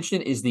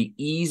 retention is the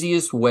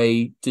easiest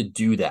way to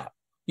do that.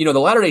 You know, the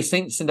Latter-day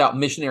Saints send out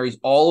missionaries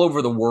all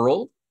over the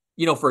world,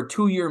 for a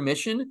 2-year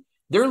mission.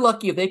 They're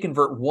lucky if they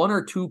convert 1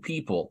 or 2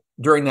 people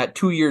during that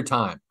 2-year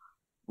time.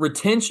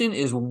 Retention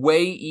is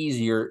way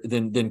easier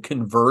than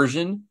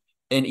conversion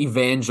and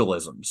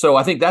evangelism. So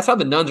I think that's how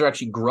the nuns are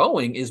actually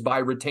growing is by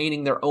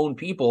retaining their own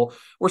people.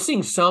 We're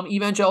seeing some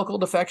evangelical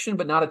defection,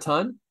 but not a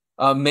ton.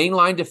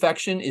 Mainline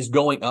defection is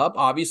going up,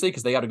 obviously,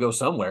 because they got to go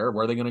somewhere.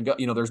 Where are they going to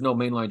go? There's no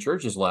mainline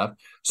churches left.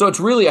 So it's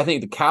really, I think,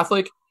 the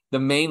Catholic, the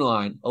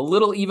mainline, a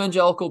little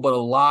evangelical, but a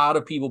lot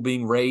of people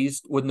being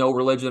raised with no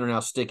religion are now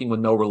sticking with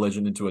no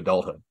religion into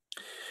adulthood.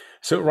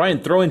 So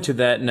Ryan, throw into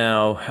that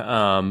now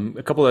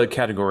a couple of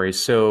categories.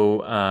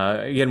 So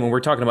again, when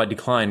we're talking about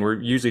decline, we're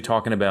usually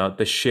talking about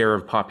the share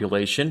of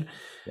population,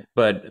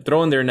 but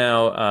throw in there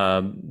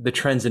now the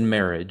trends in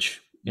marriage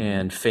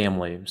and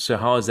family. So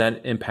how is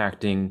that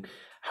impacting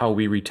how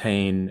we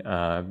retain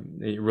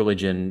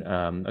religion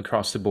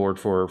across the board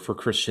for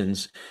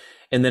Christians?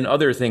 And then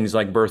other things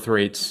like birth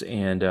rates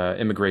and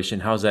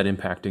immigration, how's that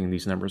impacting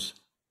these numbers?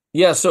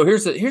 Yeah, so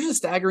here's a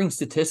staggering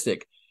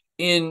statistic.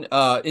 In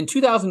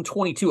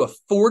 2022, a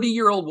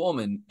 40-year-old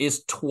woman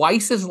is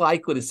twice as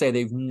likely to say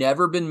they've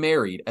never been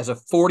married as a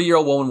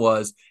 40-year-old woman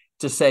was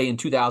to say in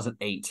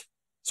 2008.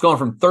 It's gone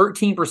from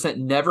 13%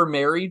 never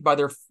married by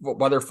their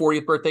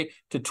 40th birthday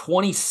to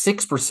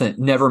 26%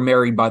 never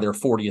married by their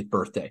 40th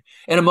birthday.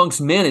 And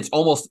amongst men, it's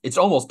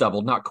almost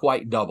doubled, not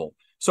quite double.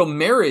 So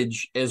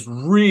marriage is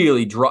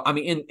really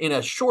in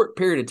a short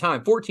period of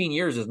time. 14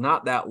 years is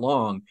not that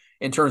long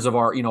in terms of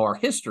our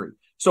history.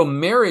 So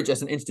marriage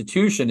as an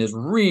institution has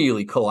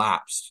really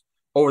collapsed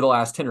over the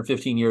last 10 or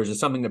 15 years. Is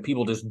something that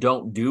people just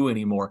don't do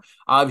anymore.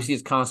 Obviously,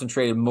 it's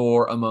concentrated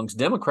more amongst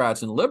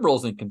Democrats and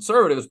liberals and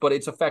conservatives, but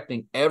it's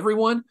affecting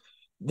everyone.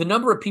 The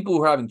number of people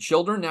who are having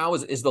children now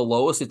is the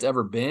lowest it's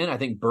ever been. I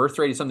think birth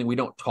rate is something we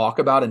don't talk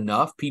about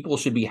enough. People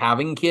should be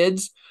having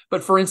kids.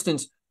 But for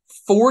instance,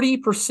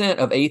 40%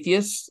 of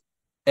atheists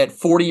at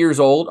 40 years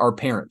old are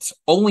parents.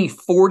 Only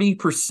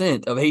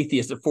 40% of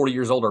atheists at 40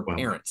 years old are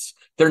parents.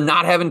 They're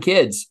not having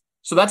kids.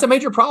 So that's a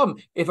major problem.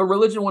 If a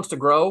religion wants to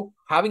grow,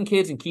 having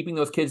kids and keeping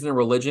those kids in their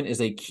religion is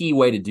a key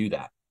way to do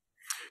that.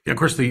 Yeah, of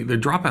course, the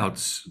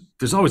dropouts,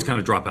 there's always kind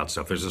of dropout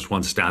stuff. There's this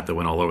one stat that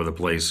went all over the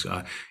place.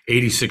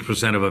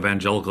 86% of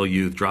evangelical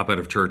youth drop out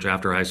of church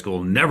after high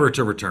school, never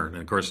to return.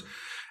 And of course,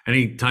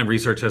 anytime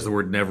research has the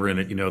word never in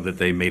it, you know that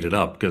they made it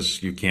up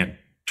because you can't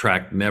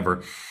track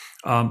never.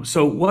 Again,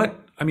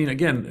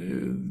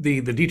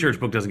 the D-Church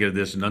book doesn't get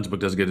this, the Nuns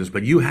book doesn't get this,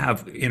 but you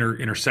have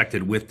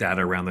intersected with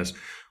data around this.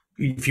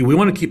 If we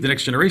want to keep the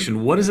next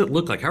generation, what does it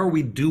look like? How are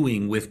we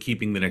doing with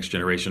keeping the next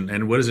generation?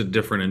 And what is it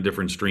different in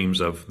different streams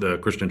of the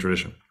Christian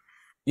tradition?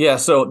 Yeah,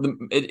 so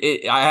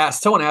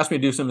someone asked me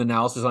to do some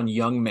analysis on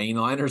young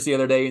mainliners the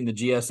other day in the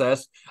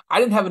GSS. I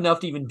didn't have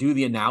enough to even do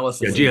the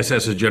analysis. Yeah,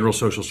 GSS is General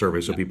Social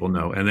Survey, so people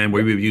know. And then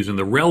we were using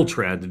the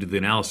RELTRAD to do the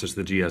analysis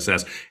of the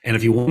GSS. And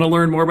if you want to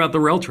learn more about the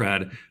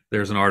RELTRAD,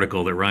 there's an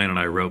article that Ryan and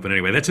I wrote. But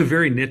anyway, that's a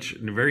very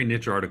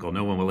niche article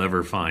no one will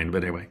ever find.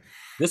 But anyway.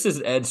 This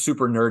is Ed's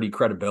super nerdy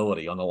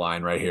credibility on the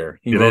line right here.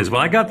 It is. Well,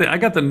 I got the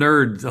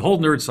whole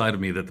nerd side of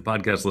me that the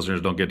podcast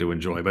listeners don't get to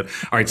enjoy. But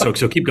all right, so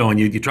keep going.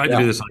 You tried to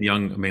do this on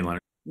young mainliners.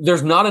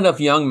 There's not enough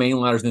young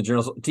mainliners in the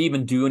journals to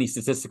even do any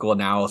statistical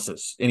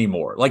analysis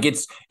anymore. Like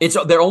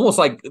they're almost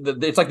like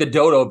it's like the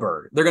dodo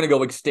bird. They're going to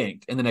go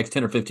extinct in the next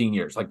 10 or 15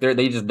 years. Like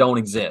they just don't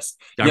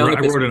exist. Yeah,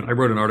 I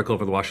wrote an article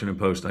for the Washington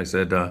Post. I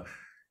said,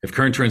 if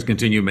current trends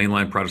continue,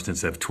 mainline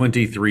Protestants have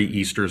 23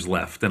 Easters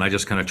left. And I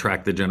just kind of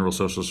tracked the General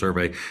Social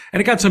Survey.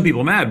 And it got some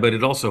people mad, but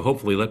it also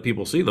hopefully let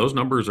people see those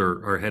numbers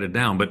are headed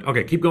down. But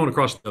okay, keep going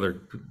across the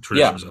other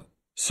traditions. Yeah.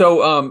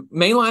 So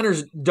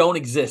mainliners don't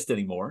exist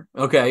anymore.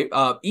 Okay.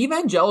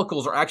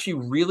 Evangelicals are actually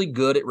really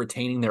good at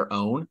retaining their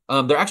own.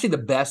 They're actually the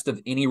best of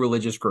any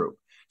religious group.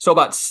 So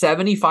about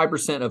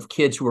 75% of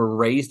kids who are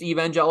raised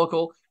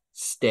evangelical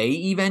stay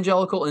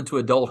evangelical into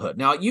adulthood.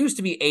 Now, it used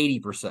to be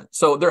 80%.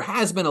 So there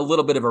has been a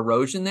little bit of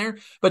erosion there,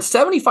 but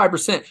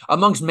 75%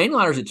 amongst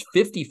mainliners, it's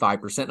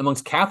 55%.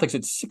 Amongst Catholics,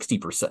 it's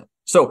 60%.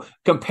 So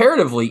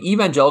comparatively,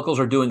 evangelicals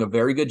are doing a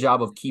very good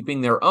job of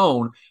keeping their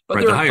own. But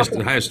right, the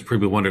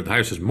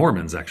highest is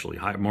Mormons, actually.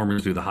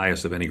 Mormons do the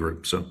highest of any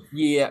group. So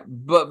yeah,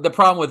 but the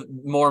problem with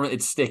Mormon,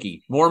 it's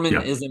sticky.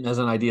 Mormonism as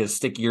an idea is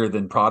stickier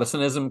than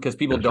Protestantism because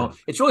people don't.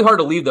 It's really hard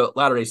to leave the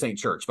Latter-day Saint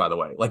Church, by the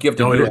way. Like you have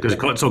to. No, it is because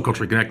it's so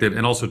culturally connected,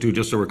 and also too,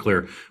 just so we're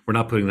clear, we're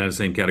not putting that in the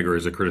same category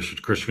as a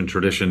Christian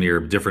tradition or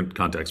different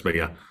context. But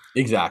yeah,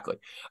 exactly.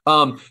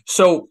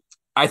 So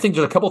I think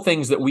there's a couple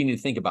things that we need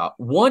to think about.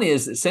 One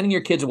is that sending your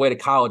kids away to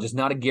college is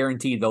not a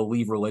guarantee they'll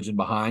leave religion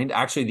behind.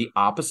 Actually, the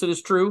opposite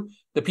is true.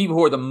 The people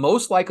who are the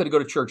most likely to go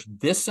to church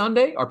this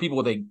Sunday are people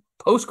with a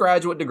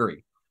postgraduate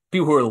degree.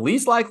 People who are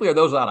least likely are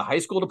those without a high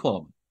school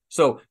diploma.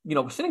 So,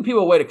 sending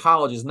people away to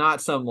college is not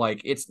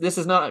this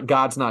is not a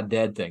God's not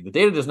dead thing. The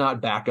data does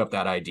not back up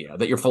that idea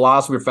that your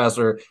philosophy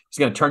professor is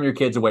going to turn your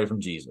kids away from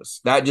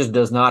Jesus. That just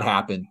does not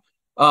happen.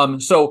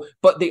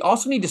 But they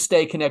also need to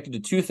stay connected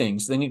to two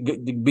things. They need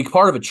to be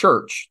part of a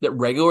church that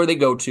regularly they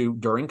go to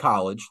during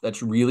college.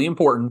 That's really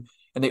important.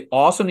 And they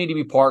also need to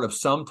be part of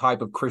some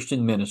type of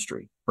Christian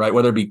ministry, right?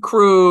 Whether it be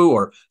Cru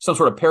or some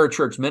sort of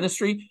parachurch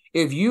ministry.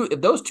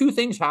 If those two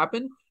things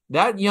happen,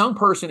 that young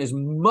person is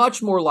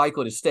much more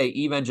likely to stay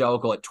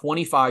evangelical at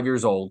 25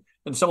 years old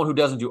than someone who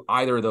doesn't do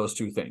either of those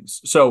two things.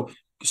 So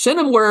send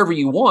them wherever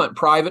you want,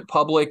 private,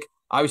 public.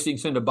 Obviously, you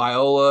can send to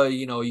Biola.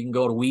 You can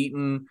go to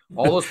Wheaton.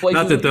 All those places.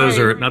 not that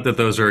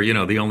those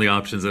are the only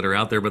options that are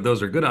out there, but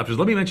those are good options.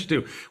 Let me mention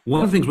too.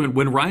 One of the things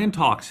when Ryan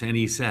talks and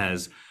he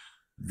says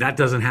that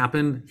doesn't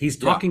happen, he's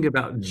talking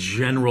about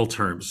general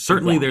terms.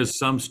 Certainly, there's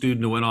some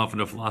student who went off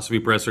into philosophy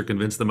press or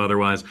convinced them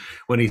otherwise.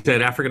 When he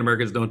said African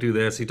Americans don't do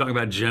this, he's talking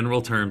about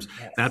general terms.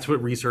 Yes. That's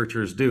what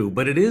researchers do.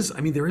 But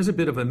there is a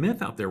bit of a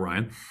myth out there,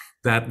 Ryan,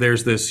 that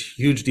there's this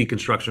huge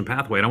deconstruction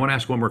pathway. And I want to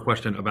ask one more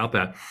question about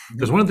that.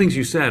 Because one of the things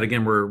you said,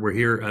 again, we're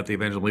here at the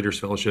Evangelical Leaders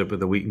Fellowship at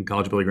the Wheaton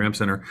College Billy Graham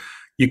Center.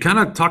 You kind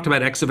of talked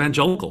about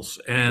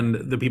ex-evangelicals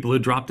and the people who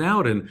dropped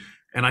out. And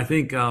I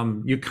think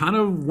you kind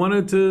of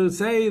wanted to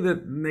say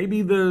that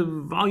maybe the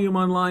volume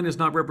online is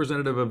not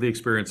representative of the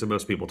experience of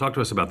most people. Talk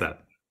to us about that.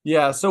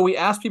 Yeah. So we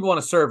asked people on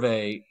a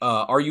survey,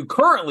 are you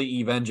currently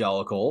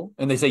evangelical?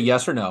 And they say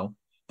yes or no.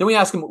 Then we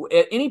ask them,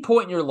 at any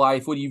point in your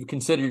life, would you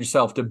consider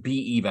yourself to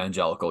be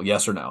evangelical?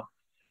 Yes or no?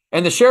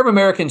 And the share of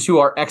Americans who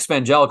are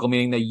ex-evangelical,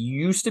 meaning they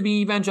used to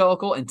be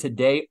evangelical and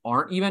today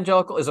aren't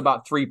evangelical, is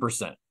about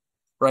 3%.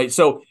 Right.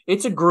 So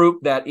it's a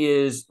group that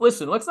is,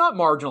 listen, let's not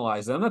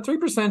marginalize them. That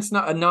 3% is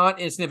not a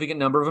not insignificant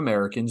number of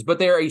Americans, but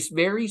they're a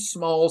very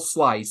small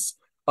slice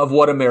of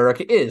what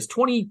America is.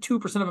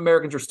 22% of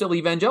Americans are still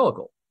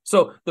evangelical.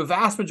 So the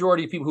vast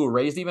majority of people who were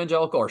raised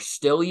evangelical are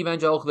still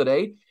evangelical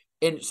today.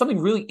 And something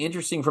really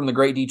interesting from the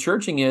Great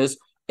Dechurching is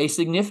a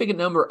significant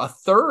number, a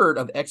third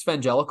of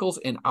ex-evangelicals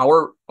in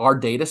our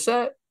data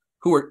set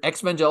who are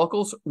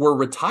ex-evangelicals were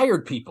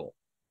retired people.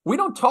 We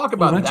don't talk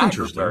about that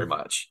very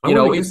much.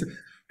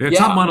 It's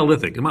not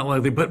monolithic,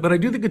 but I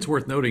do think it's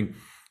worth noting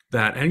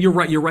that, and you're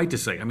right to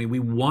say, we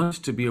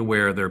want to be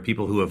aware there are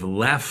people who have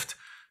left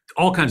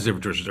all kinds of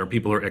different traditions. There are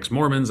people who are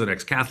ex-Mormons and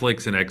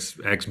ex-Catholics and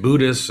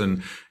ex-Buddhists,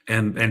 and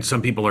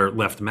some people are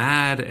left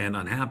mad and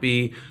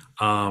unhappy.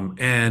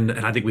 And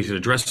I think we should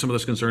address some of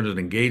those concerns and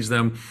engage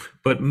them.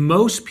 But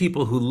most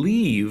people who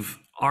leave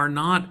are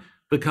not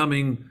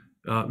becoming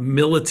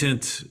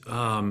militant,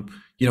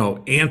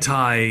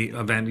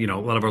 anti-event. A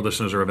lot of our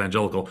listeners are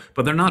evangelical,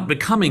 but they're not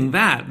becoming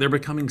that. They're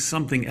becoming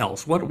something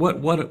else.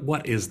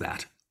 What is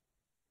that?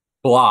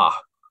 Blah.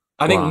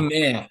 I think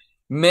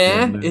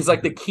meh is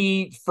like the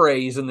key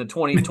phrase in the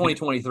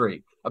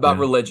 2023 about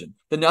religion.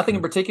 The nothing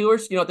in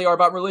particulars, you know what they are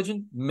about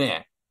religion?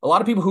 Meh. A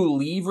lot of people who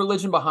leave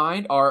religion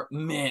behind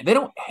they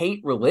don't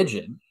hate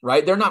religion,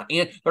 right? They're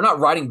not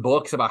writing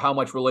books about how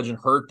much religion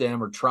hurt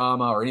them or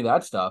trauma or any of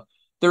that stuff.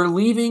 They're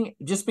leaving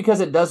just because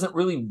it doesn't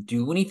really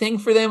do anything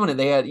for them. And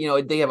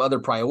they have other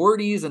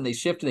priorities and they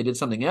shift and they did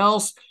something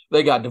else.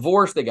 They got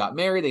divorced, they got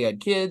married, they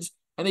had kids,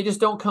 and they just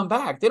don't come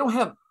back. They don't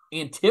have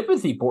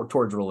antipathy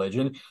towards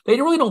religion. They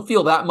really don't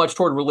feel that much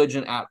toward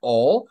religion at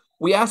all.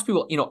 We ask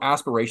people,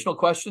 aspirational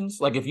questions.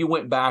 Like, if you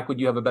went back, would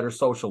you have a better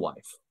social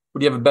life?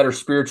 Would you have a better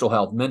spiritual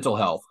health, mental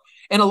health?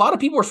 And a lot of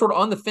people are sort of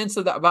on the fence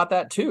about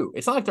that too.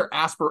 It's not like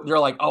they're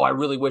like, oh, I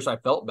really wish I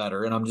felt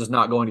better and I'm just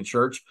not going to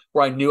church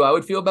where I knew I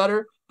would feel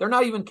better. They're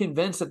not even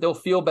convinced that they'll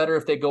feel better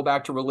if they go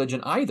back to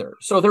religion either.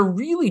 So they're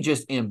really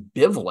just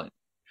ambivalent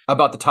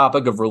about the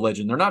topic of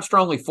religion. They're not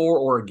strongly for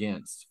or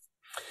against.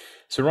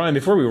 So Ryan,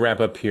 before we wrap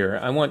up here,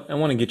 I want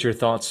to get your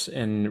thoughts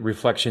and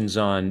reflections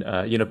on,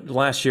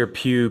 last year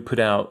Pew put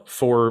out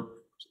four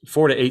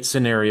to eight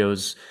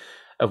scenarios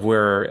of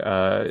where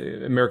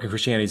American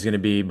Christianity is going to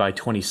be by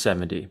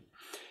 2070.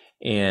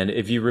 And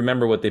if you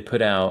remember what they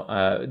put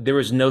out, there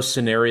was no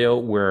scenario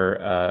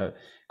where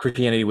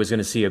Christianity was going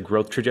to see a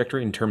growth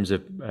trajectory in terms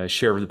of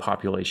share of the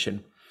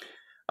population.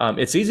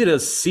 It's easy to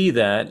see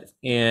that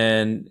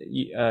and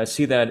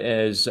see that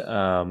as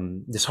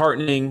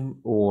disheartening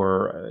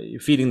or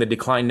feeding the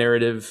decline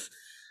narrative.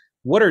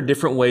 What are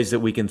different ways that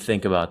we can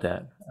think about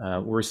that?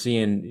 We're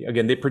seeing,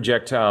 again, they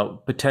project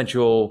out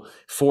potential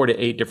 4 to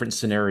 8 different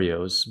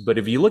scenarios, but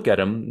if you look at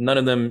them, none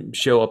of them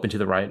show up and to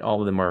the right. All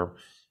of them are,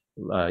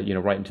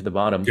 right and to the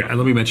bottom. Yeah, and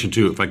let me mention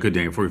too, if I could,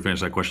 Dan, before we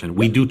finish that question,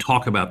 we do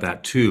talk about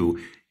that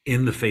too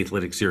in the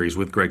Faithlytics series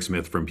with Greg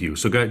Smith from Pew.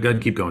 So go ahead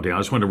and keep going, Dan. I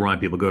just wanted to remind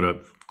people, go to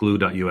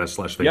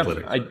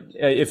glue.us/Faithlytics.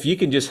 If you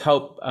can just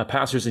help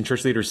pastors and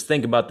church leaders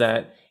think about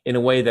that in a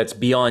way that's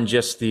beyond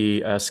just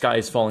the sky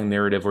is falling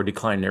narrative or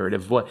decline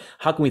narrative.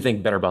 How can we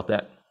think better about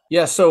that?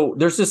 Yeah, so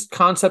there's this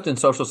concept in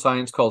social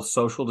science called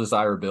social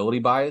desirability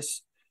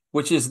bias,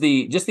 which is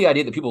just the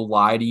idea that people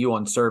lie to you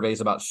on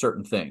surveys about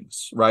certain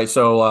things, right?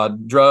 So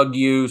drug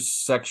use,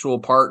 sexual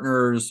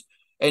partners,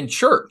 and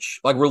church,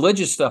 like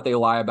religious stuff, they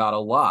lie about a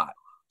lot.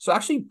 So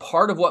actually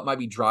part of what might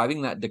be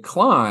driving that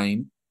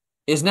decline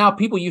is now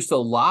people used to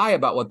lie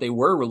about what they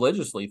were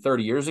religiously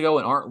 30 years ago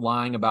and aren't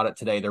lying about it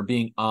today. They're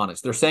being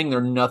honest. They're saying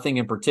they're nothing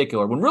in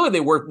particular when really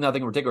they were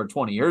nothing in particular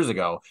 20 years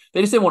ago.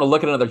 They just didn't want to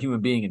look at another human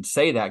being and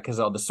say that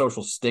because of the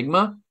social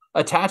stigma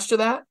attached to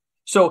that.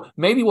 So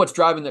maybe what's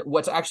driving that,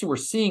 what's actually we're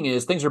seeing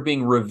is things are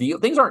being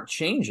revealed. Things aren't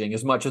changing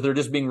as much as they're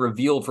just being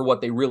revealed for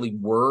what they really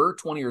were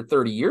 20 or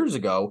 30 years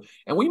ago.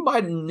 And we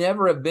might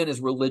never have been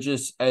as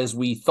religious as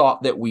we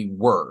thought that we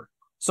were.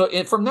 So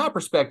from that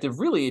perspective,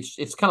 really,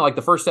 it's kind of like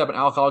the first step in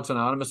Alcoholics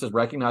Anonymous is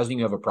recognizing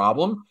you have a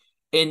problem.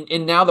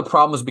 And now the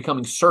problem is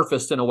becoming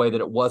surfaced in a way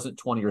that it wasn't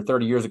 20 or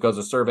 30 years ago as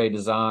a survey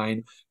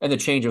design and the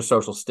change of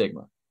social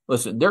stigma.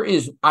 Listen,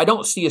 I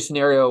don't see a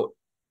scenario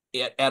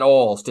at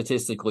all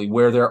statistically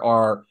where there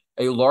are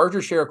a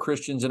larger share of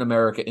Christians in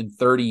America in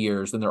 30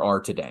 years than there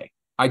are today.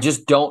 I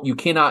just don't, you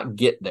cannot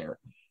get there.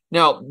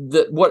 Now,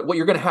 what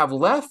you're going to have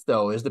left,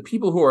 though, is the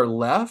people who are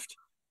left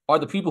are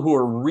the people who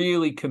are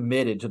really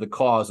committed to the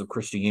cause of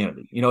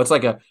Christianity. It's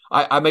like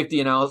I make the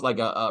analogy like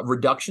a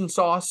reduction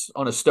sauce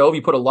on a stove.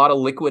 You put a lot of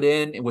liquid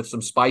in with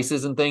some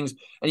spices and things,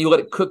 and you let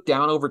it cook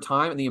down over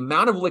time, and the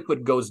amount of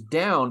liquid goes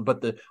down,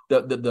 but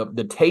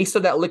the taste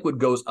of that liquid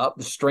goes up,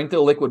 the strength of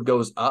the liquid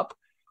goes up.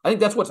 I think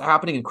that's what's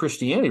happening in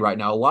Christianity right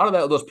now. A lot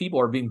of those people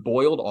are being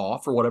boiled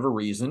off for whatever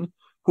reason.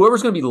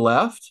 Whoever's going to be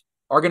left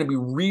are going to be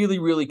really,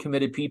 really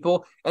committed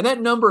people. And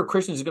that number of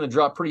Christians is going to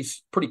drop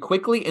pretty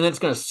quickly, and then it's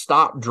going to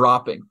stop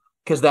dropping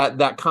because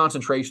that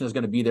concentration is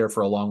going to be there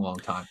for a long, long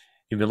time.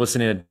 You've been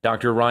listening to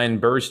Dr. Ryan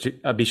Burge.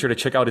 Be sure to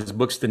check out his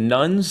books, The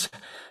Nuns,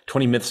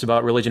 20 Myths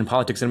About Religion and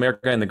Politics in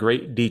America, and The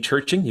Great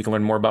De-Churching. You can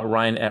learn more about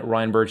Ryan at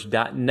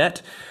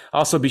ryanburge.net.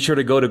 Also, be sure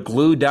to go to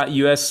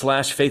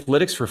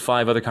glue.us/Faithlytics for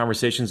 5 other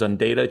conversations on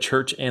data,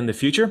 church, and the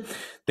future.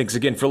 Thanks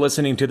again for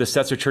listening to the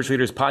Stetzer Church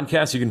Leaders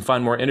Podcast. You can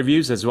find more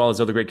interviews as well as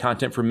other great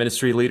content for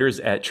ministry leaders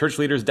at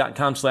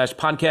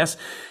ChurchLeaders.com/podcast.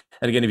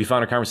 And again, if you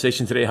found our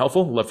conversation today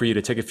helpful, I'd love for you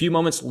to take a few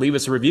moments, leave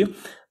us a review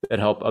that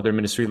help other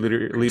ministry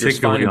leaders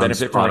find and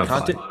benefit from our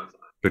content.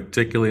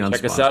 Particularly on Spotify.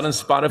 Check us out on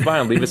Spotify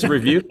and leave us a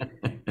review.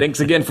 Thanks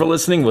again for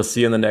listening. We'll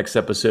see you in the next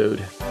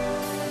episode.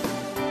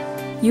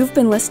 You've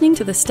been listening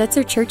to the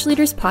Stetzer Church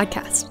Leaders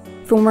Podcast.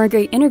 For more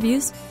great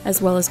interviews,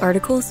 as well as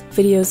articles,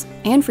 videos,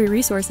 and free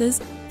resources,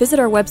 visit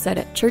our website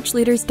at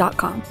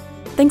ChurchLeaders.com.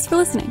 Thanks for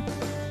listening.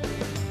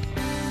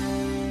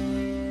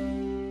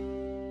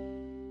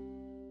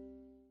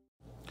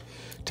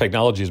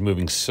 Technology is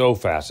moving so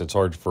fast, it's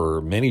hard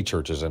for many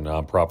churches and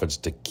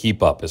nonprofits to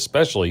keep up,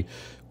 especially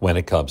when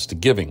it comes to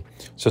giving.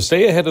 So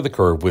stay ahead of the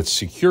curve with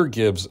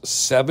SecureGive's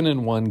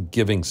 7-in-1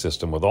 giving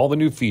system with all the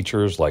new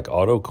features like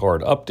auto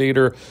card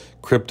updater,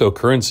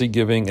 cryptocurrency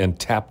giving, and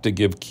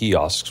tap-to-give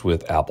kiosks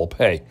with Apple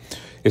Pay.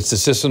 It's the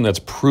system that's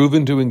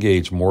proven to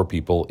engage more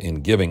people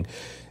in giving.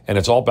 And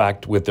it's all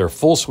backed with their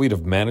full suite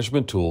of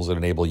management tools that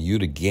enable you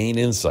to gain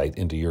insight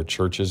into your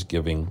church's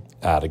giving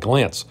at a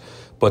glance.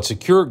 But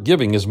Secure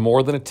Giving is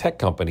more than a tech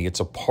company.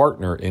 It's a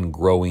partner in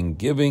growing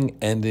giving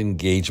and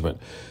engagement.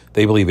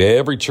 They believe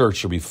every church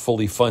should be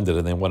fully funded,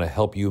 and they want to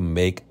help you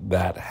make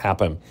that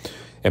happen.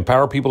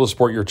 Empower people to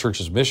support your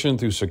church's mission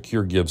through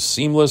Secure Give's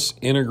seamless,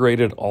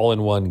 integrated,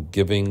 all-in-one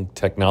giving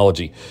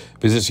technology.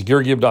 Visit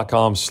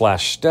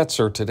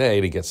SecureGive.com/Stetzer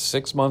today to get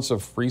 6 months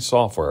of free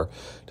software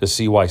to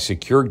see why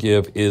Secure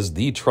Give is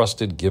the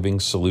trusted giving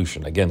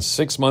solution. Again,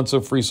 6 months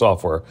of free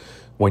software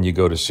when you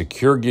go to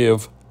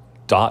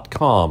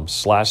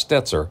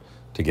SecureGive.com/Stetzer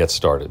to get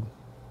started.